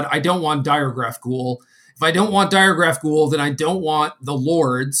Scarab God, I don't want Diregraph Ghoul. If I don't want Diregraph Ghoul, then I don't want the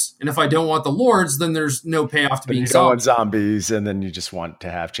Lords. And if I don't want the Lords, then there's no payoff to being zombies. And then you just want to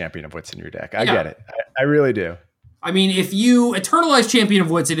have Champion of Wits in your deck. I get it. I really do. I mean, if you eternalize Champion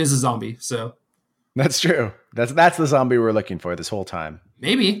of Wits, it is a zombie. So that's true. That's the zombie we're looking for this whole time.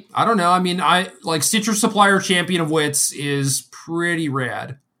 Maybe. I don't know. I mean, like Stitcher Supplier Champion of Wits is pretty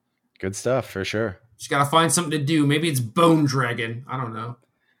rad. Good stuff for sure. Just got to find something to do. Maybe it's Bone Dragon. I don't know.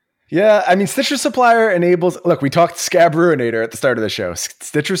 Yeah, I mean, Stitcher Supplier enables... Look, we talked Scab Ruinator at the start of the show.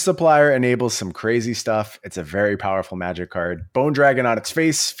 Stitcher Supplier enables some crazy stuff. It's a very powerful Magic card. Bone Dragon on its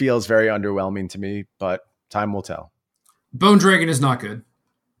face feels very underwhelming to me, but time will tell. Bone Dragon is not good.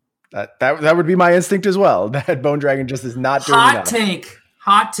 That would be my instinct as well. That Bone Dragon just is not doing enough.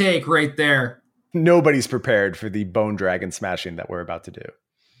 Hot take right there. Nobody's prepared for the Bone Dragon smashing that we're about to do.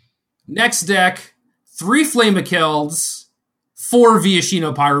 Next deck, 3 Flamekelds, 4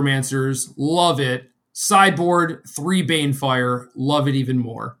 Viashino Pyromancers, love it. Sideboard, 3 Banefire, love it even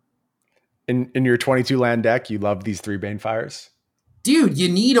more. In your 22 land deck, you love these 3 Banefires? Dude, you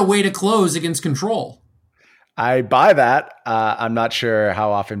need a way to close against control. I buy that. I'm not sure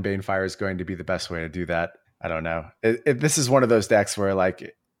how often Banefire is going to be the best way to do that. I don't know. This is one of those decks where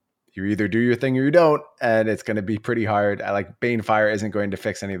like you either do your thing or you don't, and it's going to be pretty hard. I like Banefire isn't going to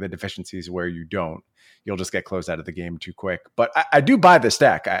fix any of the deficiencies where you don't. You'll just get closed out of the game too quick. But I do buy this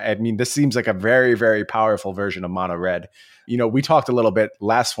deck. I mean, this seems like a very, very powerful version of mono red. You know, we talked a little bit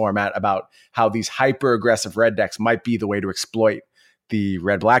last format about how these hyper aggressive red decks might be the way to exploit the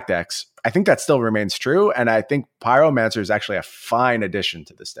red-black decks. I think that still remains true, and I think Pyromancer is actually a fine addition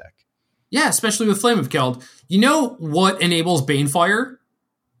to this deck. Yeah, especially with Flame of Keld. You know what enables Banefire?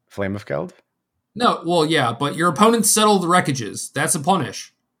 Flame of Keld? No, well, yeah, but your opponents settle the wreckages. That's a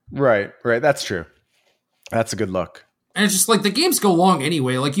punish. Right. That's true. That's a good look. And it's just like the games go long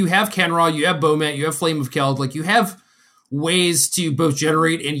anyway. Like you have Kenra, you have Bomet, you have Flame of Keld. Like you have ways to both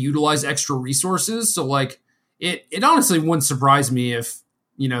generate and utilize extra resources. So like it honestly wouldn't surprise me if,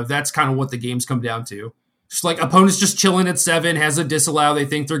 you know, that's kind of what the games come down to. Just like opponents just chilling at 7, has a disallow, they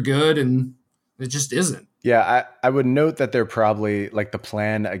think they're good, and it just isn't. Yeah, I would note that they're probably like the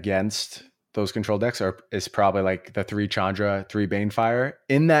plan against those control decks is probably like the 3 Chandra, 3 Banefire.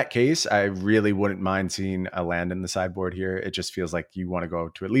 In that case, I really wouldn't mind seeing a land in the sideboard here. It just feels like you want to go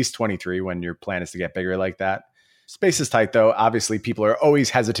to at least 23 when your plan is to get bigger like that. Space is tight, though. Obviously, people are always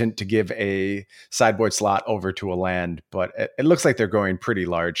hesitant to give a sideboard slot over to a land, but it looks like they're going pretty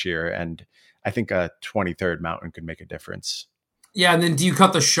large here, and I think a 23rd mountain could make a difference. Yeah, and then do you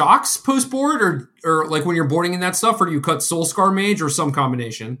cut the shocks post-board, or like when you're boarding in that stuff, or do you cut Soulscar Mage, or some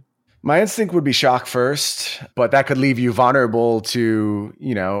combination? My instinct would be shock first, but that could leave you vulnerable to,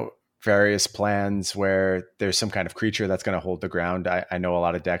 you know, various plans where there's some kind of creature that's going to hold the ground. I know a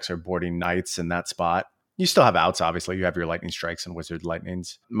lot of decks are boarding knights in that spot. You still have outs, obviously. You have your lightning strikes and wizard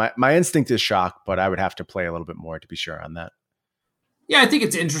lightnings. My instinct is shock, but I would have to play a little bit more to be sure on that. Yeah, I think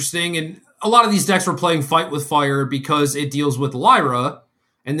it's interesting. And a lot of these decks were playing Fight with Fire because it deals with Lyra,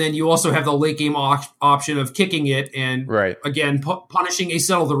 and then you also have the late game option of kicking it and, again, punishing a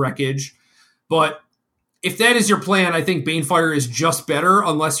Settle the Wreckage. But if that is your plan, I think Banefire is just better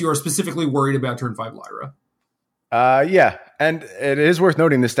unless you are specifically worried about turn 5 Lyra. Yeah, and it is worth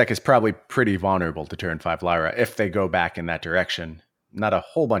noting this deck is probably pretty vulnerable to turn 5 Lyra if they go back in that direction. Not a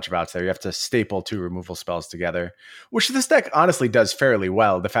whole bunch of outs there. You have to staple 2 removal spells together, which this deck honestly does fairly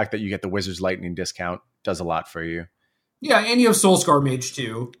well. The fact that you get the Wizard's Lightning discount does a lot for you. Yeah, and you have Soulscar Mage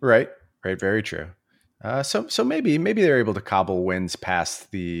too. Right, very true. So maybe they're able to cobble wins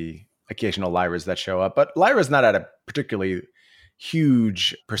past the occasional Lyras that show up, but Lyra's not at a particularly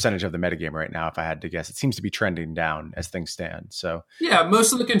huge percentage of the metagame right now, if I had to guess. It seems to be trending down as things stand. So yeah,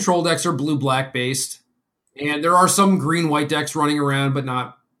 most of the control decks are blue-black based, and there are some green-white decks running around, but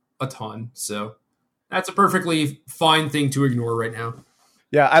not a ton. So that's a perfectly fine thing to ignore right now.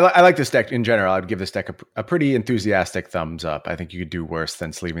 Yeah, I like this deck in general. I'd give this deck a pretty enthusiastic thumbs up. I think you could do worse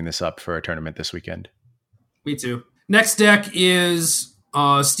than sleeving this up for a tournament this weekend. Me too. Next deck is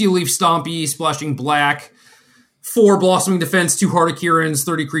Steel Leaf Stompy, splashing black. 4 Blossoming Defense, 2 Heart of Kirans,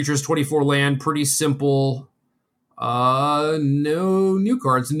 30 creatures, 24 land. Pretty simple. No new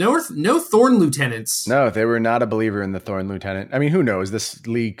cards. No Thorn Lieutenants. No, they were not a believer in the Thorn Lieutenant. I mean, who knows? This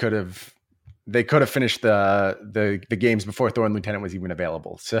league could have finished the games before Thorn Lieutenant was even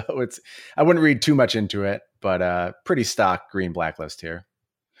available. So I wouldn't read too much into it, but pretty stock green blacklist here.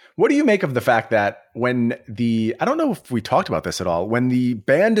 What do you make of the fact that I don't know if we talked about this at all, when the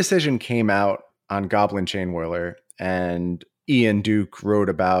ban decision came out on Goblin Chainwhirler and Ian Duke wrote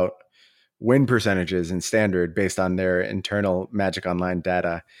about win percentages in Standard based on their internal Magic Online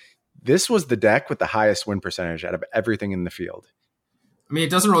data, this was the deck with the highest win percentage out of everything in the field. I mean, it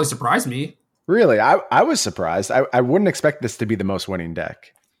doesn't really surprise me. Really? I was surprised. I wouldn't expect this to be the most winning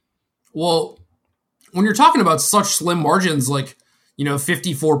deck. Well, when you're talking about such slim margins, like,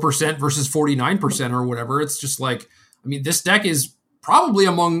 54% versus 49% or whatever, it's just like, I mean, this deck is probably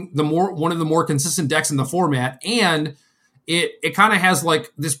among one of the more consistent decks in the format, and it kind of has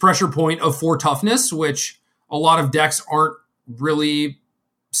like this pressure point of 4 toughness, which a lot of decks aren't really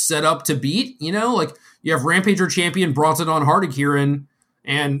set up to beat. Like you have Rampager Champion, Bronzodon, Heart of Kiran,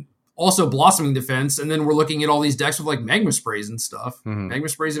 and also Blossoming Defense, and then we're looking at all these decks with like Magma Sprays and stuff. Mm-hmm. Magma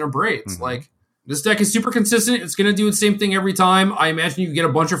Sprays and Abrades. Mm-hmm. Like, this deck is super consistent. It's going to do the same thing every time. I imagine you get a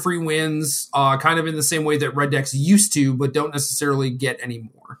bunch of free wins, kind of in the same way that red decks used to, but don't necessarily get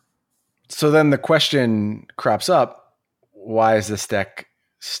anymore. So then the question crops up, why is this deck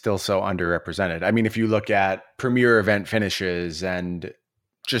still so underrepresented? I mean, if you look at premier event finishes and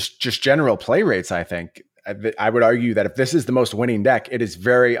just general play rates, I think I would argue that if this is the most winning deck, it is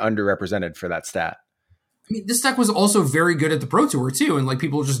very underrepresented for that stat. I mean, this deck was also very good at the Pro Tour too, and like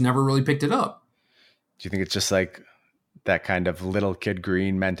people just never really picked it up. Do you think it's just like that kind of little kid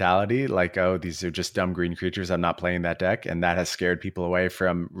green mentality? Like, oh, these are just dumb green creatures, I'm not playing that deck. And that has scared people away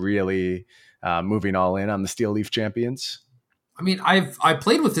from really moving all in on the Steel Leaf Champions? I mean, I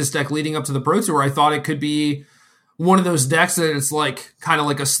played with this deck leading up to the Pro Tour. I thought it could be one of those decks that it's like kind of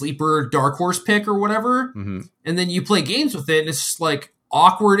like a sleeper dark horse pick or whatever. Mm-hmm. And then you play games with it and it's just like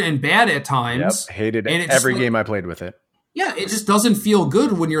awkward and bad at times. Yep, hated every game I played with it. Yeah, it just doesn't feel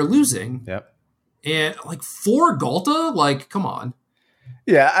good when you're losing. Yep. And like 4 Ghalta, like, come on.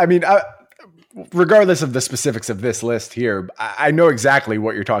 Yeah, I mean, regardless of the specifics of this list here, I know exactly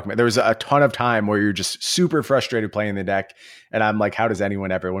what you're talking about. There was a ton of time where you're just super frustrated playing the deck. And I'm like, how does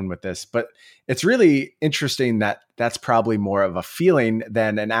anyone ever win with this? But it's really interesting that that's probably more of a feeling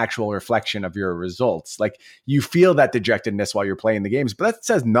than an actual reflection of your results. Like you feel that dejectedness while you're playing the games, but that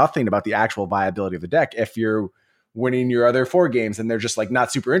says nothing about the actual viability of the deck. If you're winning your other 4 games and they're just like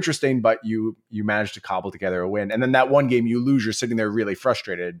not super interesting, but you manage to cobble together a win. And then that one game you lose, you're sitting there really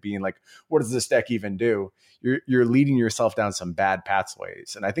frustrated, being like, what does this deck even do? You're leading yourself down some bad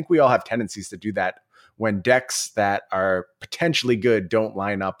pathways. And I think we all have tendencies to do that when decks that are potentially good don't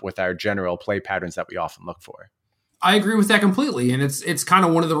line up with our general play patterns that we often look for. I agree with that completely. And it's kind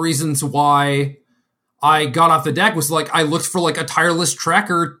of one of the reasons why I got off the deck was like, I looked for like a tireless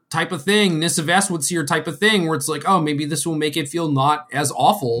tracker type of thing, Nissa Vastwoodseer type of thing, where it's like, oh, maybe this will make it feel not as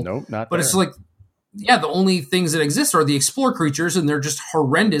awful. Nope, not But there. It's like, yeah, the only things that exist are the Explore creatures, and they're just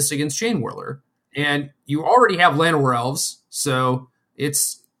horrendous against Chainwhirler. And you already have Llanowar Elves, so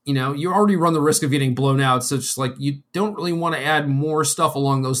it's, you already run the risk of getting blown out, so it's like, you don't really want to add more stuff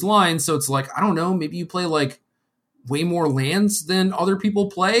along those lines, so it's like, I don't know, maybe you play like way more lands than other people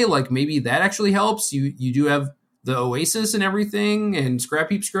play. Like maybe that actually helps. You do have the Oasis and everything, and Scrap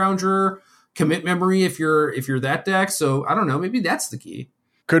Heap Scrounger, Commit Memory if you're that deck. So I don't know, maybe that's the key.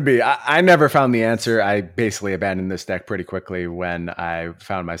 Could be. I never found the answer. I basically abandoned this deck pretty quickly when I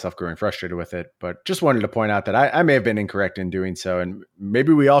found myself growing frustrated with it. But just wanted to point out that I may have been incorrect in doing so. And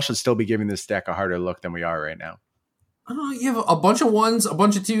maybe we all should still be giving this deck a harder look than we are right now. You have a bunch of ones, a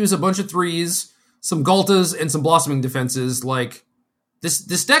bunch of twos, a bunch of threes, some Galtas, and some Blossoming Defenses. Like,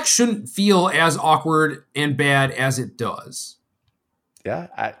 this deck shouldn't feel as awkward and bad as it does.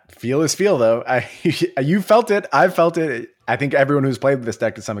 Yeah, feel is feel, though. You felt it. I've felt it. I think everyone who's played this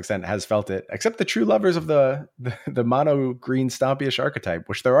deck to some extent has felt it, except the true lovers of the mono green Stompy-ish archetype,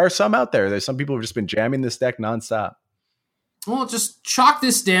 which there are some out there. There's some people who've just been jamming this deck nonstop. Well, just chalk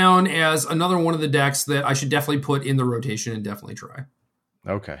this down as another one of the decks that I should definitely put in the rotation and definitely try.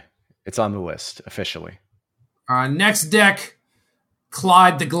 Okay. It's on the list officially. Next deck,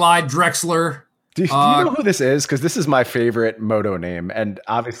 Clyde the Glide Drexler. Do you know who this is? Because this is my favorite Moto name, and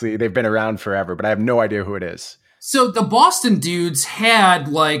obviously they've been around forever, but I have no idea who it is. So the Boston dudes had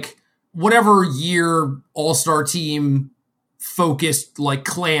like whatever year all-star team focused like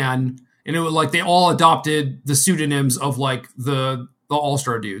clan, and it was like they all adopted the pseudonyms of like the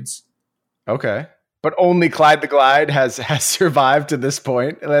all-star dudes. Okay. But only Clyde the Glide has survived to this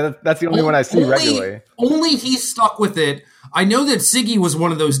point. That's the only one I see regularly. Only he stuck with it. I know that Siggy was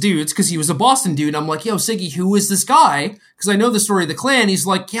one of those dudes because he was a Boston dude. I'm like, yo, Siggy, who is this guy? Because I know the story of the clan. He's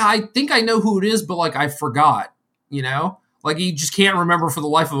like, yeah, I think I know who it is, but like I forgot, you know? Like he just can't remember for the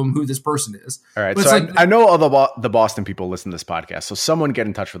life of him who this person is. All right, so I know all the Boston people listen to this podcast, so someone get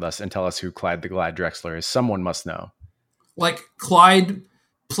in touch with us and tell us who Clyde the Glide Drexler is. Someone must know. Like Clyde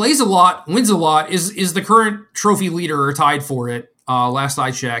plays a lot, wins a lot, is the current trophy leader or tied for it, last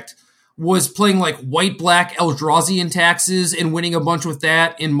I checked. Was playing like white-black Eldrazian taxes and winning a bunch with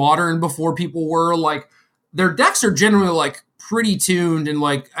that in Modern before people were. Like, their decks are generally like pretty tuned, and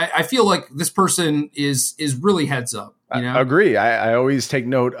like I feel like this person is really heads up. You know? I agree. I always take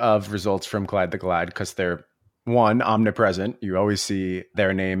note of results from Clyde the Glide because they're, one, omnipresent. You always see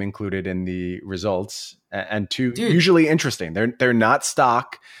their name included in the results. And two, usually interesting. They're not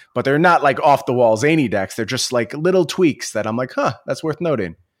stock, but they're not like off the wall zany decks. They're just like little tweaks that I'm like, that's worth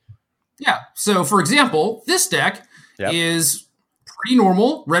noting. Yeah. So for example, this deck is pretty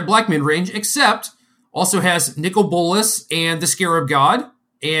normal, red-black mid-range, except also has Nicol Bolas and the Scarab God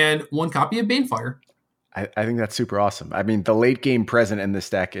and one copy of Banefire. I think that's super awesome. I mean, the late game present in this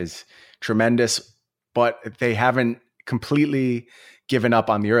deck is tremendous, but they haven't completely given up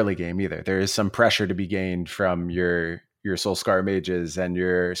on the early game either. There is some pressure to be gained from your Soulscar Mages and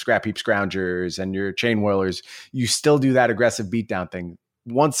your Scrap Heap Scroungers and your Chain Whirlers. You still do that aggressive beatdown thing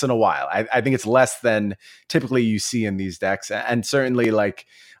once in a while. I think it's less than typically you see in these decks. And certainly like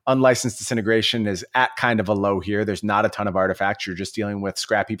Unlicensed Disintegration is at kind of a low here. There's not a ton of artifacts. You're just dealing with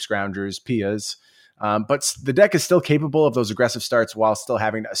Scrap Heap Scroungers, Pias. But the deck is still capable of those aggressive starts while still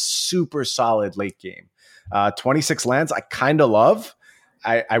having a super solid late game. 26 lands, I kind of love.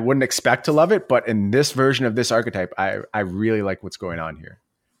 I wouldn't expect to love it, but in this version of this archetype, I really like what's going on here.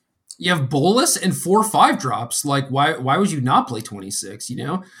 You have Bolas and 4/5 drops. Like, why would you not play 26, you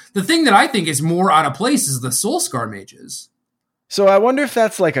know? The thing that I think is more out of place is the Soulscar Mages. So I wonder if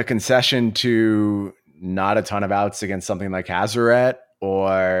that's like a concession to not a ton of outs against something like Hazoret,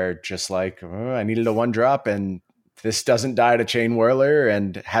 or just like, I needed a 1-drop and this doesn't die to Chain Whirler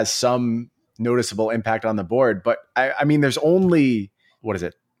and has some noticeable impact on the board. But I mean, there's only, what is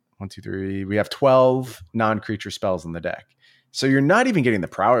it? 1, 2, 3. We have 12 non-creature spells in the deck. So you're not even getting the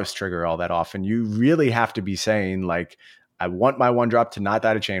prowess trigger all that often. You really have to be saying like, I want my 1-drop to not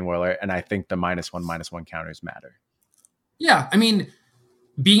die to Chain Whirler. And I think the -1/-1 counters matter. Yeah. I mean,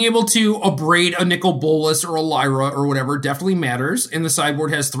 being able to abrade a Nicol Bolas or a Lyra or whatever definitely matters. And the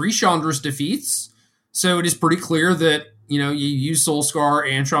sideboard has 3 Chandra's defeats. So it is pretty clear that, you know, you use Soulscar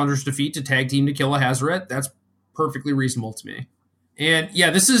and Chandra's defeat to tag team to kill a Hazoret. That's perfectly reasonable to me. And yeah,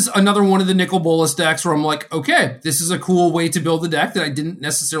 this is another one of the Nicol Bolas decks where I'm like, okay, this is a cool way to build the deck that I didn't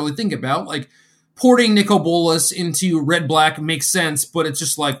necessarily think about. Like, porting Nicol Bolas into red-black makes sense, but it's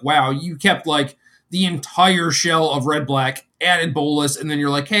just like, wow, you kept like the entire shell of red-black, added Bolas, and then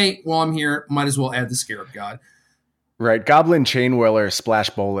you're like, hey, while I'm here, might as well add the Scarab God. Right. Goblin Chain Whirler Splash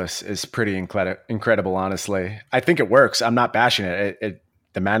Bolas is pretty incredible, honestly. I think it works. I'm not bashing it.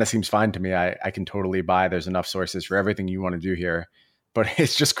 The mana seems fine to me. I can totally buy there's enough sources for everything you want to do here. But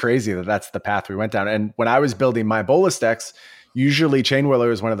it's just crazy that that's the path we went down. And when I was building my Bolas decks, usually Chain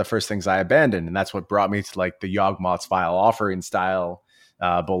Whirler is one of the first things I abandoned. And that's what brought me to like the Yawgmoth's Vile Offering style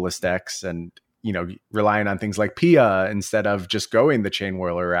Bolas decks and, you know, relying on things like Pia instead of just going the Chain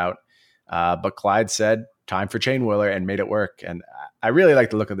Whirler route. But Clyde said, time for Chain Whirler and made it work. And I really like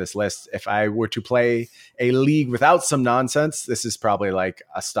the look of this list. If I were to play a league without some nonsense, this is probably like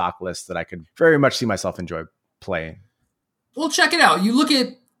a stock list that I could very much see myself enjoy playing. Well, check it out. You look at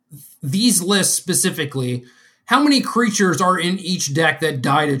these lists specifically. How many creatures are in each deck that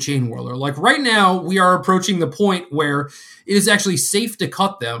die to Chain Whirler? Like right now, we are approaching the point where it is actually safe to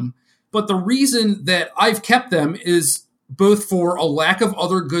cut them. But the reason that I've kept them is both for a lack of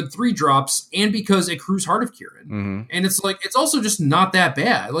other good 3-drops and because it accrues Heart of Kiran. Mm-hmm. And it's like, it's also just not that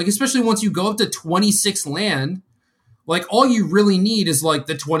bad. Like, especially once you go up to 26 land, like all you really need is like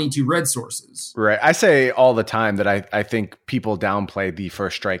the 22 red sources. Right. I say all the time that I think people downplay the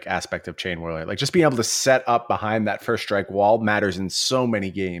first strike aspect of Chain Whirler. Like just being able to set up behind that first strike wall matters in so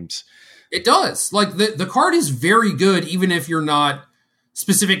many games. It does. Like the card is very good, even if you're not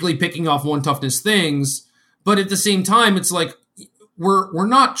specifically picking off 1 toughness things. But at the same time, it's like we're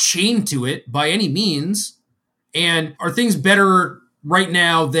not chained to it by any means. And are things better right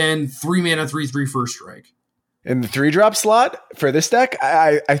now than 3 mana 3/3 first strike? In the 3-drop slot for this deck,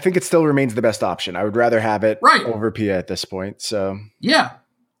 I think it still remains the best option. I would rather have it over Pia at this point. So yeah.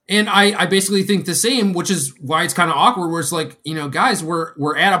 And I basically think the same, which is why it's kind of awkward where it's like, guys,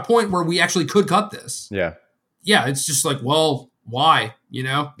 we're at a point where we actually could cut this. Yeah. Yeah. It's just like, well, why?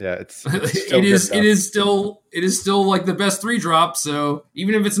 Yeah, it's it is still like the best 3-drop. So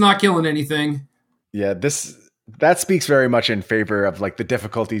even if it's not killing anything. Yeah, that speaks very much in favor of like the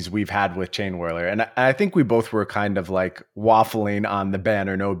difficulties we've had with Chain Whirler. And I think we both were kind of like waffling on the ban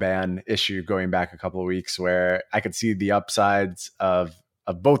or no ban issue going back a couple of weeks, where I could see the upsides of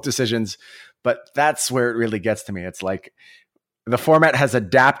both decisions, but that's where it really gets to me. It's like the format has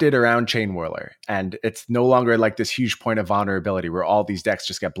adapted around Chain Whirler, and it's no longer like this huge point of vulnerability where all these decks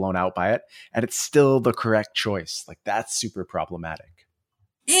just get blown out by it. And it's still the correct choice. Like that's super problematic.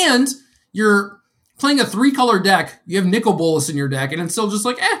 And you're playing a 3-color deck. You have Nicol Bolas in your deck, and it's still just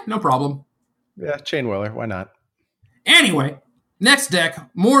like, no problem. Yeah, Chain Whirler, why not? Anyway, next deck,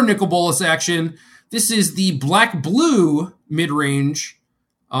 more Nicol Bolas action. This is the black-blue mid-range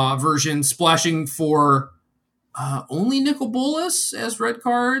version, splashing for only Nicol Bolas as red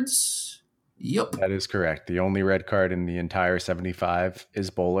cards. Yep. That is correct. The only red card in the entire 75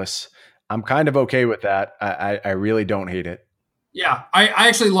 is Bolas. I'm kind of okay with that. I really don't hate it. Yeah, I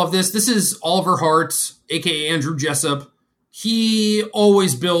actually love this. This is Oliver Hart, a.k.a. Andrew Jessup. He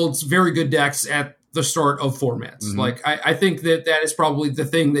always builds very good decks at the start of formats. Mm-hmm. Like, I think that is probably the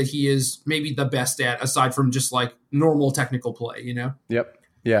thing that he is maybe the best at, aside from just, like, normal technical play, Yep.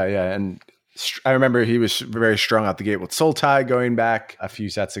 Yeah. And I remember he was very strong out the gate with Sultai going back a few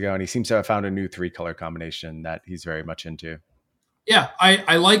sets ago, and he seems to have found a new 3-color combination that he's very much into. Yeah,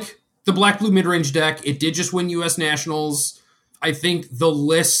 I like the black-blue mid-range deck. It did just win U.S. Nationals. I think the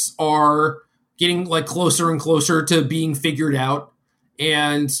lists are getting like closer and closer to being figured out,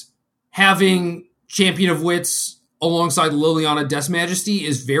 and having Champion of Wits alongside Liliana Death's Majesty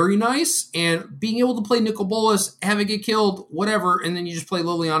is very nice. And being able to play Nicol Bolas, have it get killed, whatever, and then you just play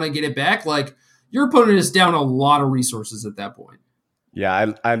Liliana and get it back. Like your opponent is down a lot of resources at that point.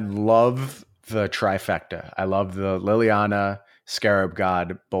 Yeah, I love the trifecta. I love the Liliana, Scarab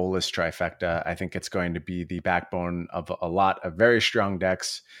God, Bolas trifecta. I think it's going to be the backbone of a lot of very strong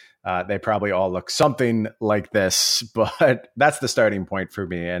decks. They probably all look something like this, but that's the starting point for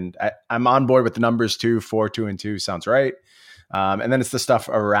me. And I'm on board with the numbers 2, 4, 2, and 2 sounds right. And then it's the stuff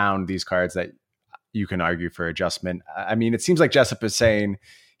around these cards that you can argue for adjustment. I mean, it seems like Jessup is saying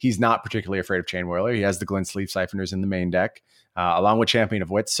he's not particularly afraid of Chain Whirler. He has the Glint Sleeve Siphoners in the main deck, along with Champion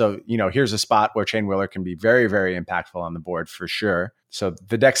of Wits. So, here's a spot where Chain Whirler can be very, very impactful on the board for sure. So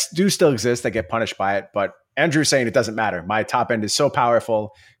the decks do still exist that get punished by it, but Andrew's saying it doesn't matter. My top end is so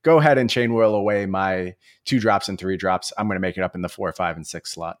powerful. Go ahead and Chain Whirl away my 2-drops and 3-drops. I'm going to make it up in the 4, 5, and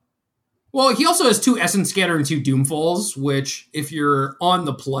 6 slot. Well, he also has 2 Essence Scatter and 2 Doomfalls, which if you're on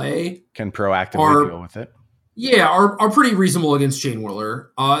the play, can proactively deal with it. Yeah, are pretty reasonable against Chain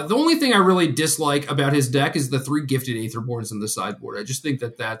Whirler. The only thing I really dislike about his deck is the 3 Gifted Aetherborns in the sideboard. I just think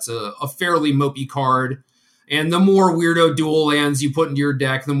that that's a fairly mopey card. And the more weirdo dual lands you put into your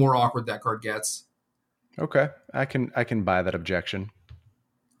deck, the more awkward that card gets. Okay, I can buy that objection.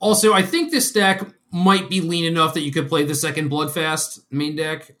 Also, I think this deck might be lean enough that you could play the second Bloodfast main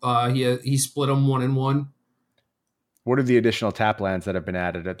deck. He split them 1 and 1. What are the additional tap lands that have been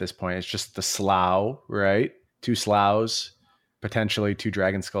added at this point? It's just the Slough, right? 2 Sloughs, potentially 2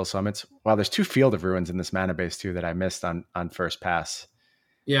 Dragon Skull Summits. Wow, there's 2 Field of Ruins in this mana base too that I missed on first pass.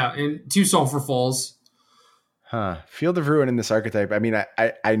 Yeah, and 2 Sulphur Falls. Field of Ruin in this archetype. I mean,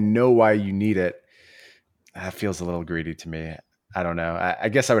 I know why you need it. That feels a little greedy to me. I don't know. I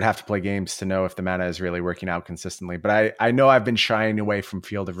guess I would have to play games to know if the mana is really working out consistently. But I know I've been shying away from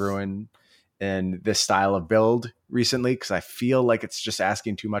Field of Ruin in this style of build recently because I feel like it's just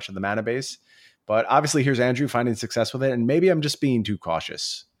asking too much of the mana base. But obviously, here's Andrew finding success with it, and maybe I'm just being too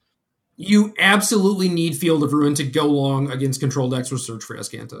cautious. You absolutely need Field of Ruin to go long against control decks or Search for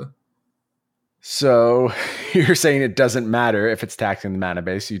Azcanta. So you're saying it doesn't matter if it's taxing the mana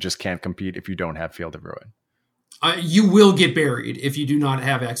base. You just can't compete if you don't have Field of Ruin. You will get buried if you do not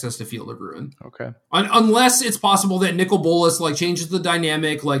have access to Field of Ruin. Okay. Unless it's possible that Nicol Bolas like changes the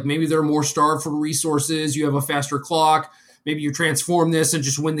dynamic, like maybe they're more starved for resources, you have a faster clock, maybe you transform this and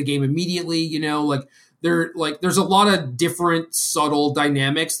just win the game immediately, you know, there's a lot of different subtle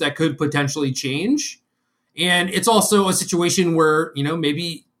dynamics that could potentially change. And it's also a situation where, you know,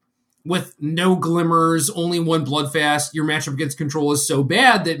 maybe with no glimmers, only one Bloodfast, your matchup against control is so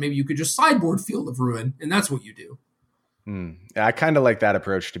bad that maybe you could just sideboard Field of Ruin, and that's what you do. Yeah, I kind of like that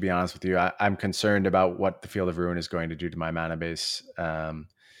approach, to be honest with you. I'm concerned about what the Field of Ruin is going to do to my mana base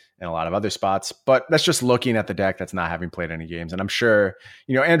in a lot of other spots, but that's just looking at the deck that's not having played any games. And I'm sure,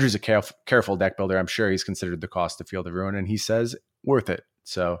 you know, Andrew's a careful deck builder. I'm sure he's considered the cost of Field of Ruin, and he says worth it.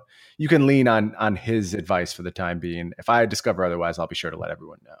 So you can lean on his advice for the time being. If I discover otherwise, I'll be sure to let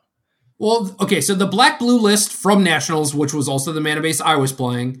everyone know. Well, okay, so the black-blue list from Nationals, which was also the mana base I was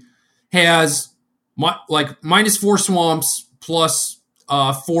playing, has -4 swamps plus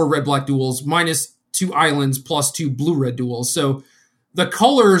 4 red-black duels, -2 islands plus 2 blue-red duels. So the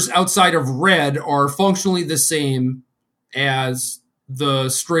colors outside of red are functionally the same as the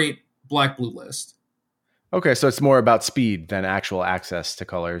straight black-blue list. Okay, so it's more about speed than actual access to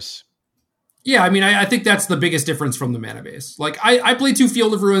colors. Yeah, I mean, I think that's the biggest difference from the mana base. Like, I played 2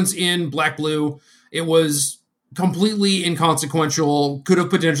 Field of Ruins in black-blue. It was completely inconsequential. Could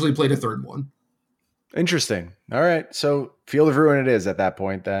have potentially played a third one. Interesting. All right, so Field of Ruin it is at that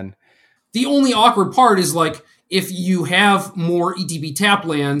point then. The only awkward part is, like, if you have more ETB tap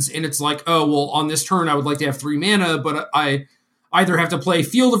lands, and it's like, oh, well, on this turn I would like to have 3 mana, but I either have to play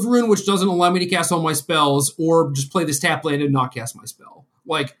Field of Ruin, which doesn't allow me to cast all my spells, or just play this tap land and not cast my spell.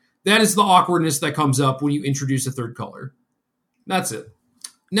 Like, that is the awkwardness that comes up when you introduce a third color. That's it.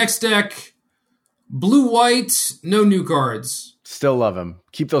 Next deck, blue-white, no new cards. Still love him.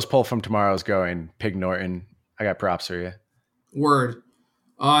 Keep those pull from tomorrows going, Pig Norton. I got props for you. Word.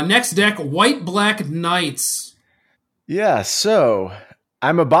 Next deck, white-black knights. Yeah, so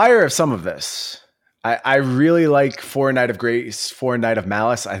I'm a buyer of some of this. I really like 4 Knight of Grace, 4 Knight of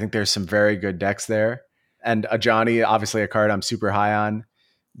Malice. I think there's some very good decks there. And Ajani, obviously a card I'm super high on.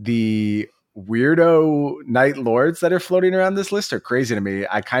 The weirdo Night Lords that are floating around this list are crazy to me.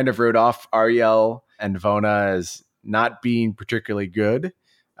 I kind of wrote off Ariel and Vona as not being particularly good.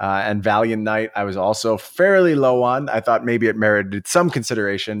 And Valiant Knight, I was also fairly low on. I thought maybe it merited some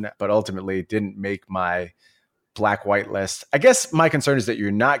consideration, but ultimately didn't make my black-white list. I guess my concern is that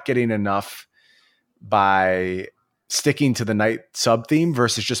you're not getting enough by sticking to the Knight sub-theme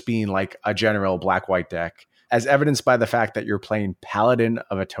versus just being like a general black-white deck, as evidenced by the fact that you're playing Paladin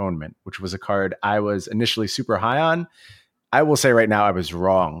of Atonement, which was a card I was initially super high on. I will say right now I was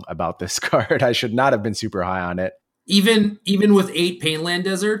wrong about this card. I should not have been super high on it. Even with 8 Painland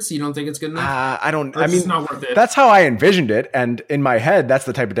Deserts, you don't think it's good enough? I mean, it's not worth it. That's how I envisioned it. And in my head, that's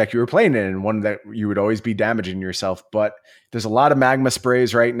the type of deck you were playing in, and one that you would always be damaging yourself. But there's a lot of Magma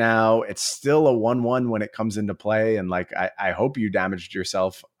Sprays right now. It's still a 1/1 when it comes into play. And like, I hope you damaged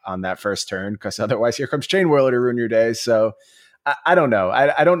yourself on that first turn, because otherwise here comes Chain Whirler to ruin your day. So I don't know.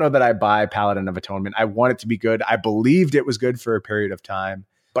 I don't know that I buy Paladin of Atonement. I want it to be good. I believed it was good for a period of time.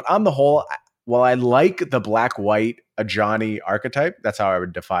 But on the whole, while I like the black-white Ajani archetype, that's how I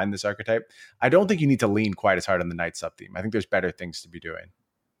would define this archetype, I don't think you need to lean quite as hard on the Knight sub-theme. I think there's better things to be doing.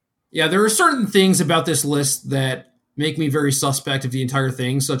 Yeah, there are certain things about this list that make me very suspect of the entire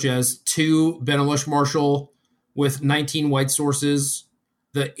thing, such as 2 Benalish Marshal with 19 white sources.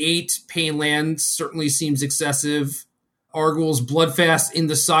 The 8 Painland certainly seems excessive. Arguel's Bloodfast in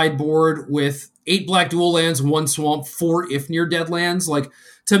the sideboard with 8 black dual lands, 1 swamp, 4 Ifnir Deadlands. Like,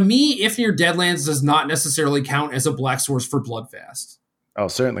 to me, Ifnir Deadlands does not necessarily count as a black source for Bloodfast. Oh,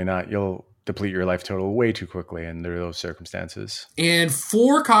 certainly not. You'll deplete your life total way too quickly under those circumstances. And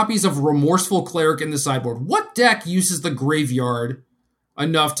 4 copies of Remorseful Cleric in the sideboard. What deck uses the graveyard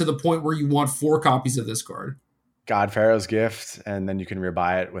enough to the point where you want 4 copies of this card? God Pharaoh's Gift, and then you can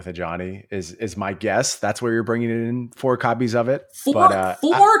rebuy it with Ajani is my guess. That's where you're bringing it in, 4 copies of it. Four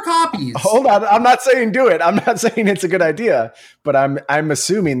copies. Hold on, I'm not saying do it. I'm not saying it's a good idea, but I'm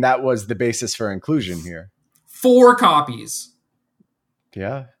assuming that was the basis for inclusion here. 4 copies.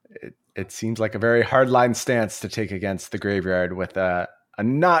 Yeah, It seems like a very hardline stance to take against the graveyard with a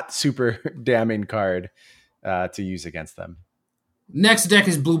not super damning card to use against them. Next deck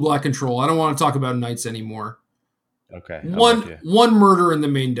is blue black control. I don't want to talk about knights anymore. Okay. One murder in the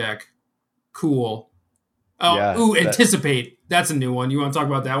main deck. Cool. Oh, Yeah, anticipate. That's a new one. You want to talk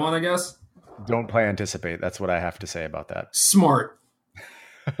about that one, I guess? Don't play anticipate. That's what I have to say about that. Smart.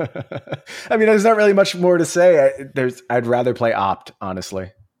 I mean, there's not really much more to say. I'd rather play opt,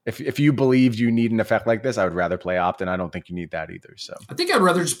 honestly. If you believed you need an effect like this, I would rather play opt, and I don't think you need that either. So I think I'd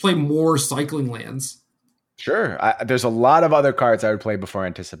rather just play more cycling lands. Sure. There's a lot of other cards I would play before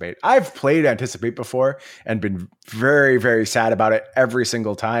Anticipate. I've played Anticipate before and been very, very sad about it every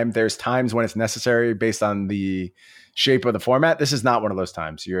single time. There's times when it's necessary based on the shape of the format. This is not one of those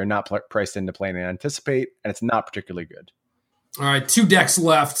times. You're not priced into playing an Anticipate, and it's not particularly good. All right, 2 decks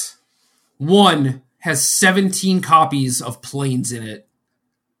left. One has 17 copies of Plains in it.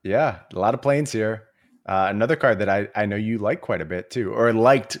 Yeah, a lot of Plains here. Another card that I know you like quite a bit too, or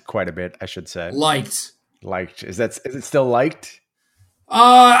liked quite a bit, I should say. Liked. Is it still liked?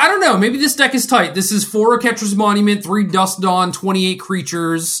 I don't know. Maybe this deck is tight. This is 4 Oketra's Monument, 3 Dusk Dawn, 28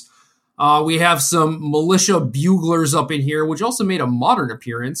 creatures. We have some Militia Buglers up in here, which also made a modern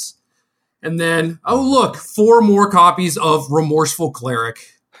appearance. And then, oh look, 4 more copies of Remorseful Cleric.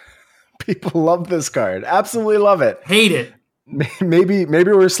 People love this card. Absolutely love it. Hate it. Maybe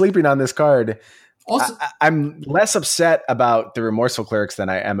we're sleeping on this card. Also, I'm less upset about the Remorseful Clerics than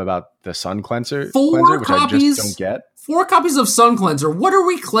I am about the Sun Cleanser. 4 which copies. I just don't get. 4 copies of Sun Cleanser. What are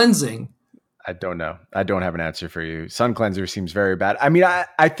we cleansing? I don't know. I don't have an answer for you. Sun Cleanser seems very bad. I mean,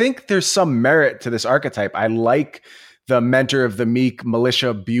 I think there's some merit to this archetype. I like the Mentor of the Meek,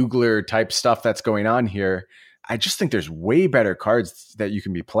 Militia Bugler type stuff that's going on here. I just think there's way better cards that you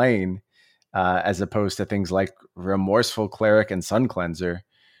can be playing as opposed to things like Remorseful Cleric and Sun Cleanser.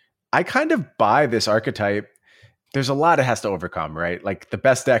 I kind of buy this archetype. There's a lot it has to overcome, right? Like the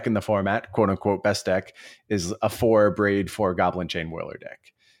best deck in the format, quote unquote best deck, is a 4 Braid, 4 Goblin Chain Whirler deck.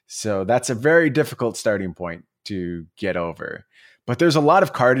 So that's a very difficult starting point to get over. But there's a lot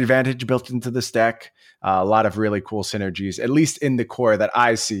of card advantage built into this deck, a lot of really cool synergies, at least in the core that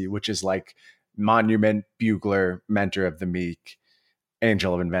I see, which is like Monument, Bugler, Mentor of the Meek,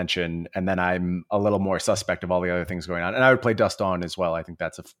 Angel of Invention, and then I'm a little more suspect of all the other things going on. And I would play Dusk Dawn as well. I think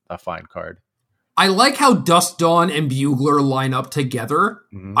that's a fine card. I like how Dusk Dawn and Bugler line up together.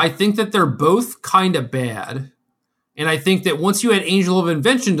 Mm-hmm. I think that they're both kind of bad. And I think that once you add Angel of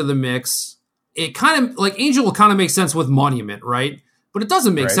Invention to the mix, it kind of, like, Angel will kind of make sense with Monument, right? But it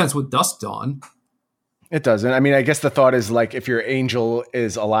doesn't make sense with Dusk Dawn. It doesn't. I mean, I guess the thought is, like, if your Angel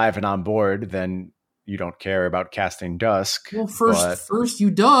is alive and on board, then you don't care about casting Dusk. Well, first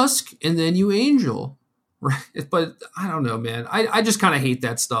you Dusk, and then you Angel. Right? But I don't know, man. I just kind of hate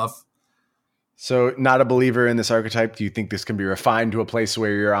that stuff. So, not a believer in this archetype. Do you think this can be refined to a place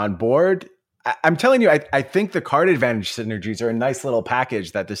where you're on board? I'm telling you, I think the card advantage synergies are a nice little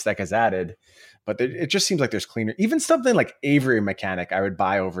package that this deck has added. But it just seems like there's cleaner. Even something like Avery Mechanic, I would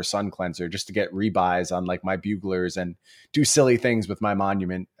buy over Sun Cleanser just to get rebuys on like my Buglers and do silly things with my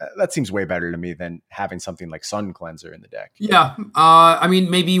Monument. That seems way better to me than having something like Sun Cleanser in the deck. Yeah, I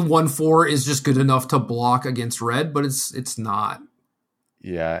mean, maybe 1/4 is just good enough to block against red, but it's not.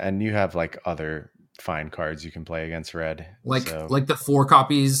 Yeah, and you have like other fine cards you can play against red, like the 4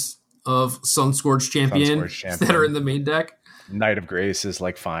 copies of Sunscourge Champion that are in the main deck. Knight of Grace is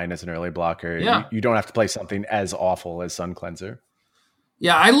like fine as an early blocker. Yeah. You don't have to play something as awful as Sun Cleanser.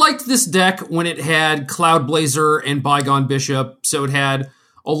 Yeah, I liked this deck when it had Cloud Blazer and Bygone Bishop. So it had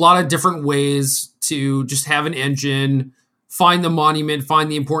a lot of different ways to just have an engine, find the monument,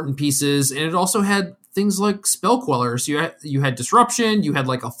 find the important pieces. And it also had things like Spell Queller. So you had Disruption, you had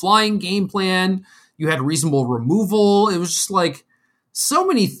like a flying game plan, you had reasonable removal. It was just like so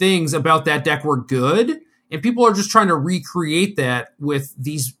many things about that deck were good. And people are just trying to recreate that with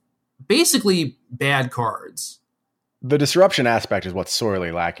these basically bad cards. The disruption aspect is what's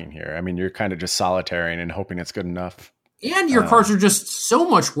sorely lacking here. I mean, you're kind of just solitarying and hoping it's good enough. And your cards are just so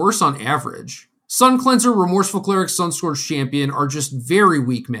much worse on average. Sun Cleanser, Remorseful Cleric, Sunscourge Champion are just very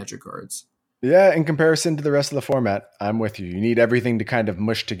weak Magic cards. Yeah, in comparison to the rest of the format, I'm with you. You need everything to kind of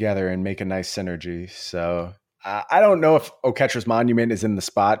mush together and make a nice synergy. So I don't know if Oketra's Monument is in the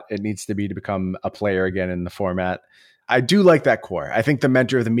spot it needs to be to become a player again in the format. I do like that core. I think the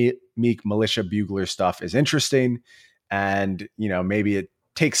Mentor of the Meek Militia Bugler stuff is interesting. And, you know, maybe it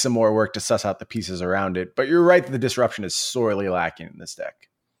takes some more work to suss out the pieces around it. But you're right that the disruption is sorely lacking in this deck.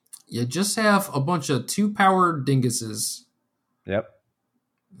 You just have a bunch of 2-power dinguses. Yep.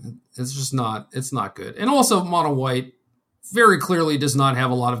 It's just not, it's not good. And also mono white, very clearly does not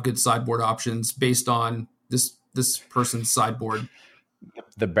have a lot of good sideboard options based on this person's sideboard.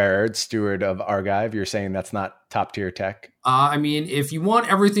 The Baird, Steward of Argive, you're saying that's not top tier tech? I mean, if you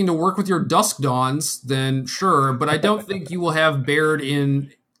want everything to work with your Dusk Dawns, then sure, but I don't think you will have Baird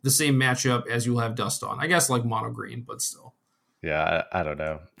in the same matchup as you will have Dusk Dawn. I guess like mono green, but still. Yeah, I don't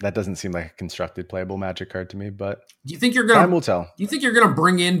know. That doesn't seem like a constructed playable Magic card to me, but do you think you're gonna time will tell. Do you think you're gonna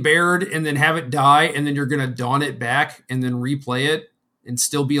bring in Baird and then have it die, and then you're gonna Dawn it back and then replay it and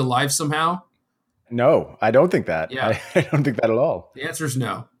still be alive somehow? No, I don't think that. Yeah. I don't think that at all. The answer is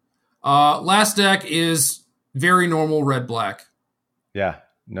no. Last deck is very normal red-black. Yeah,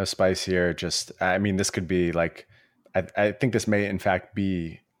 no spice here. Just, I mean, this could be like, I think this may in fact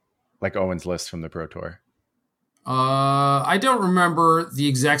be like Owen's list from the Pro Tour. I don't remember the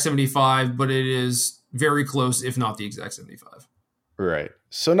exact 75, but it is very close, if not the exact 75. Right.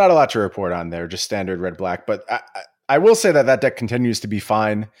 So not a lot to report on there, just standard red-black. But I will say that deck continues to be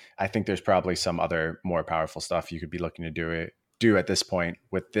fine. I think there's probably some other more powerful stuff you could be looking to do at this point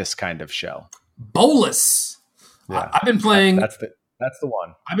with this kind of shell. Bolas. Yeah, I've been playing. That's the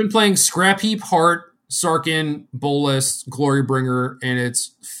one. I've been playing Scrap Heap, Heart, Sarkhan, Bolas, Glorybringer, and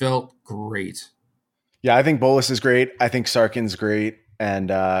it's felt great. Yeah, I think Bolas is great. I think Sarkhan's great,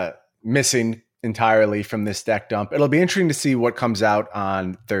 and missing entirely from this deck dump. It'll be interesting to see what comes out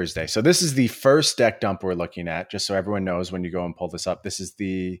on Thursday. So this is the first deck dump we're looking at, just so everyone knows when you go and pull this up. This is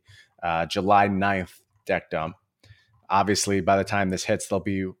the July 9th deck dump. Obviously, by the time this hits, there'll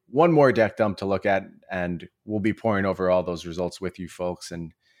be one more deck dump to look at, and we'll be pouring over all those results with you folks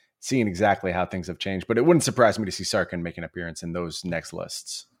and seeing exactly how things have changed. But it wouldn't surprise me to see Sarkhan make an appearance in those next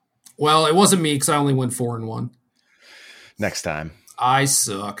lists. Well, it wasn't me because I only went 4-1. Next time. I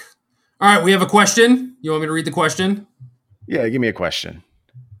suck. All right, we have a question. You want me to read the question? Yeah, give me a question.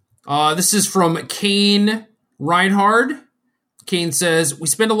 This is from Kane Reinhard. Kane says, we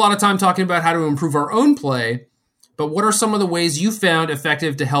spend a lot of time talking about how to improve our own play, but what are some of the ways you found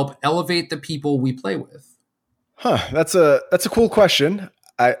effective to help elevate the people we play with? That's a cool question.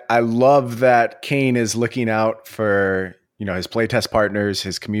 I love that Kane is looking out for, his playtest partners,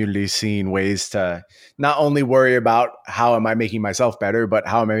 his community, seeing ways to not only worry about how am I making myself better, but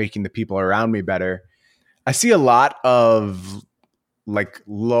how am I making the people around me better. I see a lot of like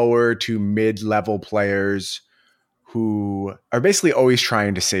lower to mid-level players who are basically always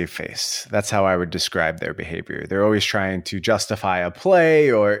trying to save face. That's how I would describe their behavior. They're always trying to justify a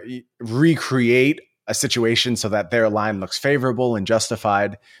play or recreate a situation so that their line looks favorable and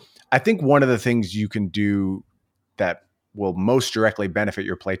justified. I think one of the things you can do that will most directly benefit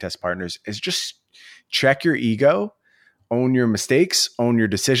your playtest partners is just check your ego, own your mistakes, own your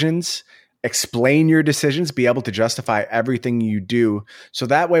decisions, explain your decisions, be able to justify everything you do. So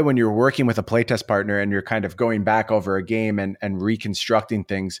that way, when you're working with a playtest partner and you're kind of going back over a game and reconstructing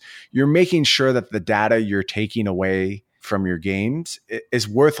things, you're making sure that the data you're taking away from your games is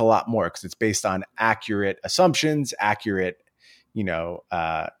worth a lot more because it's based on accurate assumptions, accurate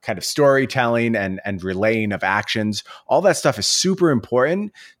kind of storytelling and relaying of actions. All that stuff is super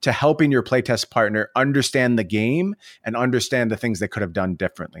important to helping your playtest partner understand the game and understand the things they could have done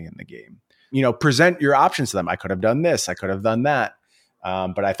differently in the game. Present your options to them. I could have done this. I could have done that.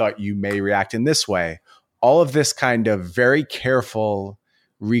 But I thought you may react in this way. All of this kind of very careful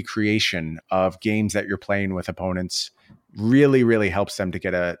recreation of games that you're playing with opponents really, really helps them to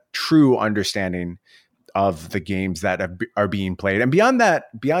get a true understanding of the games that are being played. And beyond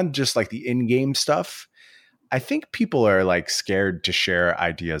that, beyond just like the in-game stuff, I think people are like scared to share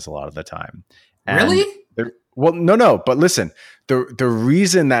ideas a lot of the time. And really? Well, no. But listen, the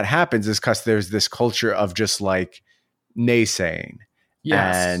reason that happens is because there's this culture of just like naysaying.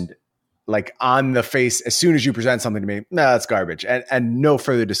 Yes. And like on the face, as soon as you present something to me, no, that's garbage. And no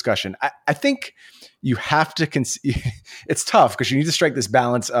further discussion. I think you have to, it's tough because you need to strike this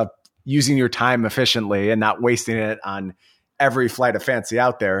balance of using your time efficiently and not wasting it on every flight of fancy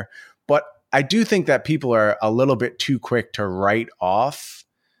out there. But I do think that people are a little bit too quick to write off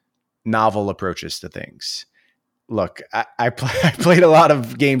novel approaches to things. Look, I played a lot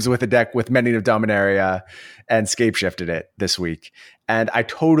of games with a deck with Mending of Dominaria and Scape Shifted it this week. And I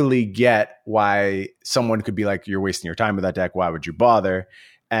totally get why someone could be like, you're wasting your time with that deck. Why would you bother?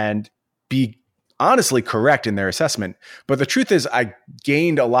 And be honestly correct in their assessment. But the truth is I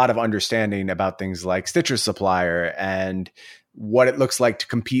gained a lot of understanding about things like Stitcher's Supplier and what it looks like to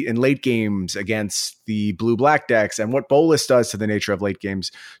compete in late games against the blue-black decks and what Bolas does to the nature of late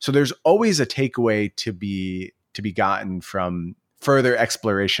games. So there's always a takeaway to be gotten from further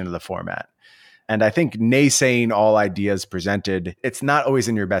exploration of the format. And I think naysaying all ideas presented, it's not always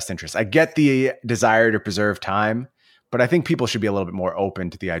in your best interest. I get the desire to preserve time, But I think people should be a little bit more open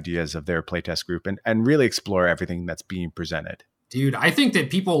to the ideas of their playtest group and really explore everything that's being presented. Dude, I think that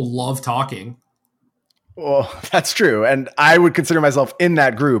people love talking. Well, that's true. And I would consider myself in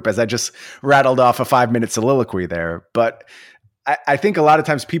that group, as I just rattled off a 5-minute soliloquy there. But I think a lot of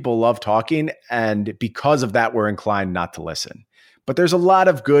times people love talking, and because of that, we're inclined not to listen. But there's a lot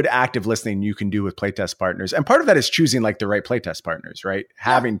of good active listening you can do with playtest partners. And part of that is choosing like the right playtest partners, right?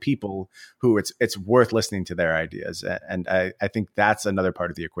 Having people who it's worth listening to their ideas. And I think that's another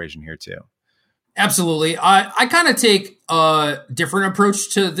part of the equation here too. Absolutely. I kind of take a different approach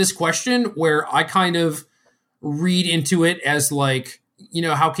to this question, where I kind of read into it as like,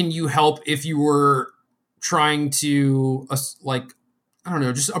 how can you help if you were trying to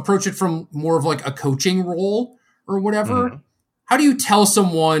just approach it from more of like a coaching role or whatever. Mm-hmm. How do you tell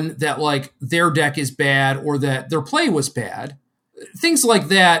someone that like their deck is bad or that their play was bad? Things like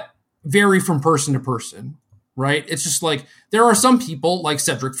that vary from person to person, right? It's just like, there are some people like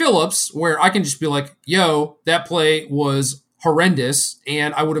Cedric Phillips where I can just be like, yo, that play was horrendous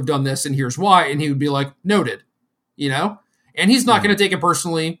and I would have done this and here's why. And he would be like, noted, and he's not going to take it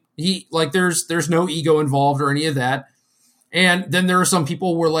personally. He like, there's no ego involved or any of that. And then there are some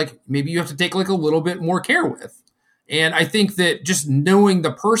people where like, maybe you have to take like a little bit more care with. And I think that just knowing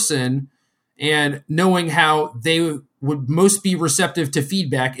the person and knowing how they would most be receptive to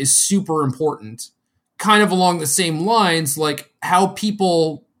feedback is super important. Kind of along the same lines, like how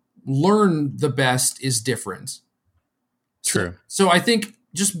people learn the best is different. True. So I think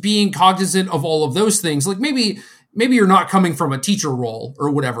just being cognizant of all of those things, like maybe you're not coming from a teacher role or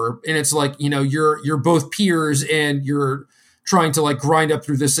whatever. And it's like, you're both peers and you're trying to like grind up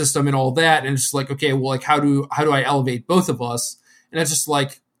through the system and all that. And it's just like, okay, well, like how do I elevate both of us? And it's just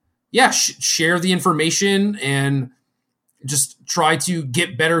like, share the information and just try to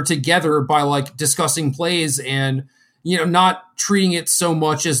get better together by like discussing plays and, not treating it so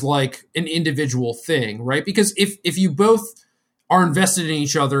much as like an individual thing, right? Because if you both are invested in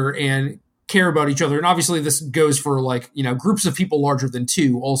each other and care about each other, and obviously this goes for like, groups of people larger than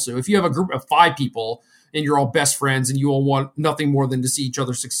 2 also. If you have a group of 5 people and you're all best friends and you all want nothing more than to see each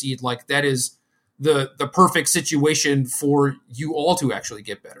other succeed, like that is the perfect situation for you all to actually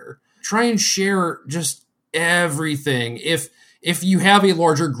get better. Try and share just everything. If you have a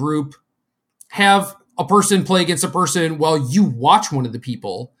larger group, have a person play against a person while you watch one of the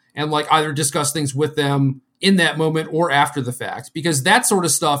people and like either discuss things with them in that moment or after the fact, because that sort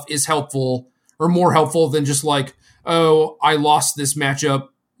of stuff is helpful or more helpful than just like, oh, I lost this matchup,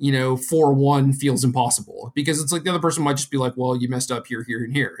 4-1 feels impossible, because it's like the other person might just be like, well, you messed up here, here,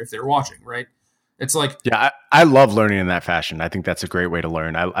 and here if they're watching, right? It's like, yeah, I love learning in that fashion. I think that's a great way to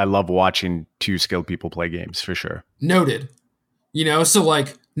learn. I love watching 2 skilled people play games for sure. Noted. So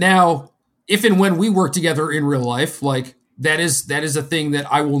like now, if and when we work together in real life, like that is a thing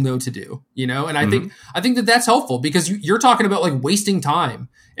that I will know to do, and I think that that's helpful, because you're talking about like wasting time,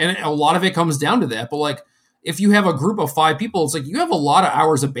 and a lot of it comes down to that. But like, if you have a group of 5 people, it's like you have a lot of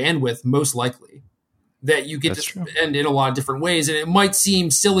hours of bandwidth, most likely, that you get to spend in a lot of different ways. And it might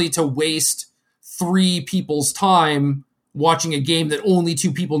seem silly to waste 3 people's time watching a game that only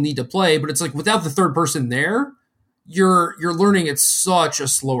 2 people need to play, but it's like without the third person there, you're learning at such a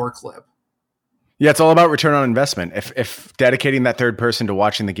slower clip. Yeah, it's all about return on investment. If dedicating that third person to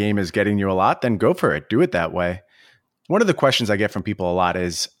watching the game is getting you a lot, then go for it. Do it that way. One of the questions I get from people a lot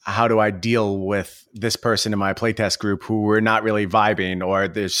is, how do I deal with this person in my playtest group who we're not really vibing, or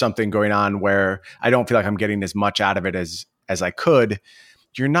there's something going on where I don't feel like I'm getting as much out of it as I could?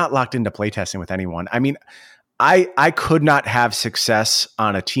 You're not locked into playtesting with anyone. I mean, I could not have success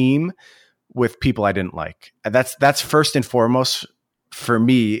on a team with people I didn't like. That's first and foremost for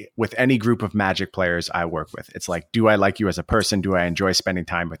me with any group of Magic players I work with. It's like, do I like you as a person? Do I enjoy spending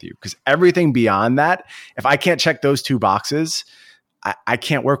time with you? Because everything beyond that, if I can't check those 2 boxes, I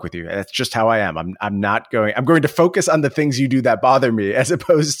can't work with you. That's just how I am. I'm going to focus on the things you do that bother me, as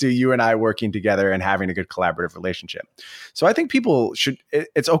opposed to you and I working together and having a good collaborative relationship. So I think people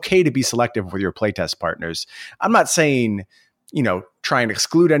it's okay to be selective with your playtest partners. I'm not saying, try and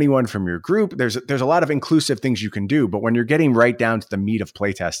exclude anyone from your group. There's a lot of inclusive things you can do, but when you're getting right down to the meat of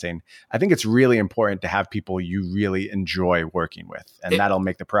playtesting, I think it's really important to have people you really enjoy working with, and that'll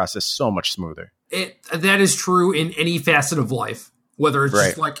make the process so much smoother. That is true in any facet of life, whether it's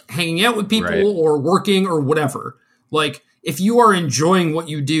just like hanging out with people or working or whatever. Like, if you are enjoying what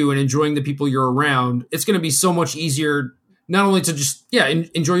you do and enjoying the people you're around, it's going to be so much easier not only to just,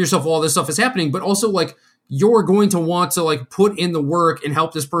 enjoy yourself while this stuff is happening, but also like, you're going to want to like put in the work and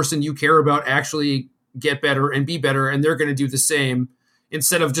help this person you care about actually get better and be better. And they're going to do the same,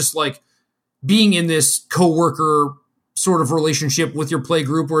 instead of just like being in this coworker sort of relationship with your play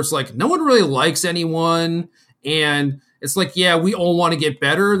group where it's like no one really likes anyone, and it's like, yeah, we all want to get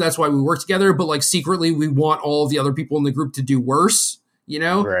better. That's why we work together. But like secretly, we want all of the other people in the group to do worse. You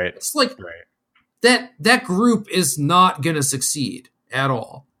know, Right. It's like that group is not going to succeed at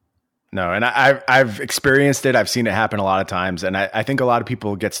all. No, and I've experienced it. I've seen it happen a lot of times, and I think a lot of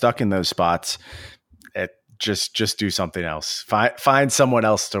people get stuck in those spots. Just do something else. Find someone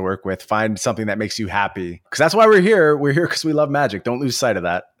else to work with. Find something that makes you happy. Because that's why we're here. We're here because we love Magic. Don't lose sight of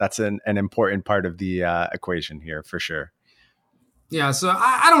that. That's an important part of the equation here for sure. Yeah, so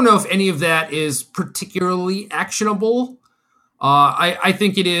I don't know if any of that is particularly actionable. I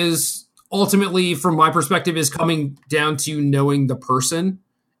think it is ultimately, from my perspective, is coming down to knowing the person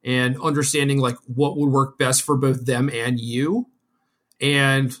and understanding like what would work best for both them and you.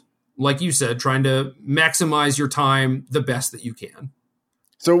 And like you said, trying to maximize your time the best that you can.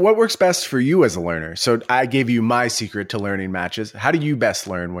 So what works best for you as a learner? So I gave you my secret to learning matches. How do you best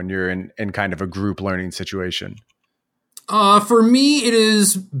learn when you're in kind of a group learning situation? For me, it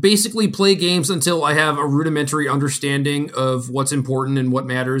is basically play games until I have a rudimentary understanding of what's important and what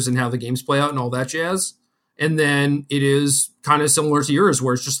matters and how the games play out and all that jazz. And then it is kind of similar to yours,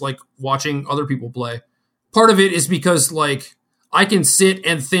 where it's just like watching other people play. Part of it is because like I can sit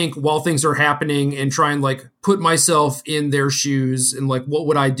and think while things are happening and try and like put myself in their shoes and like, what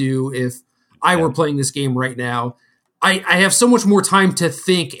would I do if I were playing this game right now? I have so much more time to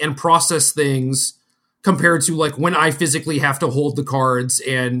think and process things compared to like when I physically have to hold the cards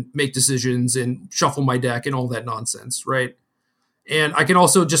and make decisions and shuffle my deck and all that nonsense, right? And I can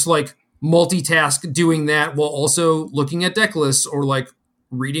also just like multitask doing that while also looking at deck lists or like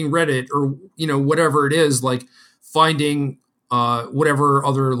reading Reddit or, you know, whatever it is, like finding whatever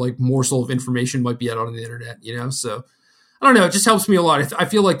other like morsel of information might be out on the internet, you know? So I don't know. It just helps me a lot. I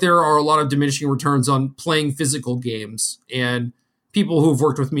feel like there are a lot of diminishing returns on playing physical games, and people who've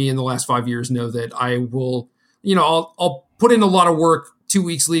worked with me in the last 5 years know that I will, you know, I'll put in a lot of work 2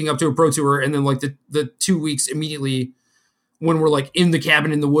 weeks leading up to a pro tour. And then like the 2 weeks immediately when we're like in the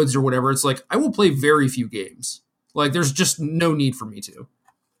cabin in the woods or whatever, it's like, I will play very few games. Like there's just no need for me to.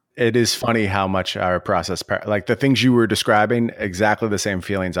 It is funny how much our process, like the things you were describing, exactly the same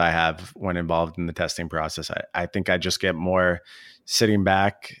feelings I have when involved in the testing process. I think I just get more sitting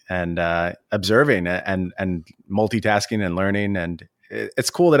back and observing and multitasking and learning. And it's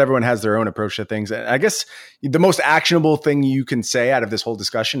cool that everyone has their own approach to things. And I guess the most actionable thing you can say out of this whole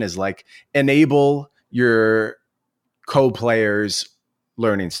discussion is like enable your co-players'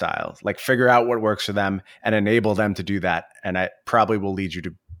 learning styles, like figure out what works for them and enable them to do that. And I probably will lead you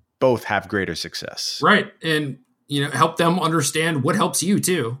to both have greater success. Right. And, you know, help them understand what helps you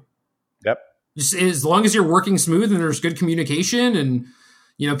too. Yep. Just as long as you're working smooth and there's good communication and,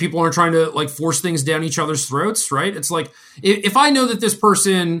 you know, people aren't trying to like force things down each other's throats, right? It's like, if I know that this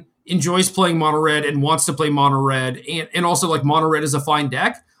person enjoys playing mono red and wants to play mono red and also like mono red is a fine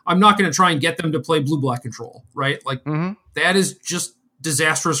deck, I'm not going to try and get them to play blue black control, right? Like that is just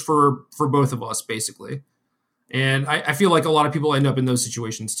disastrous for both of us, basically. And I feel like a lot of people end up in those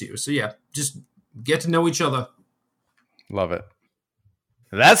situations too. So yeah, just get to know each other. Love it.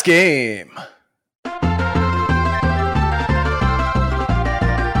 That's game.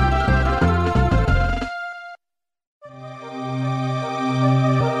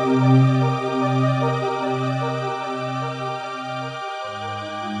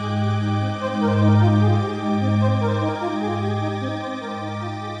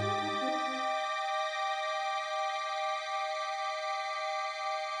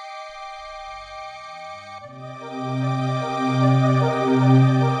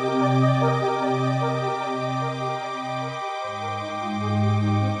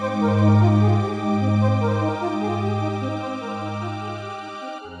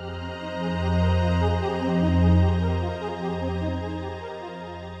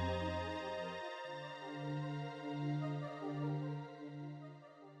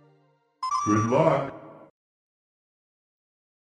 Good luck.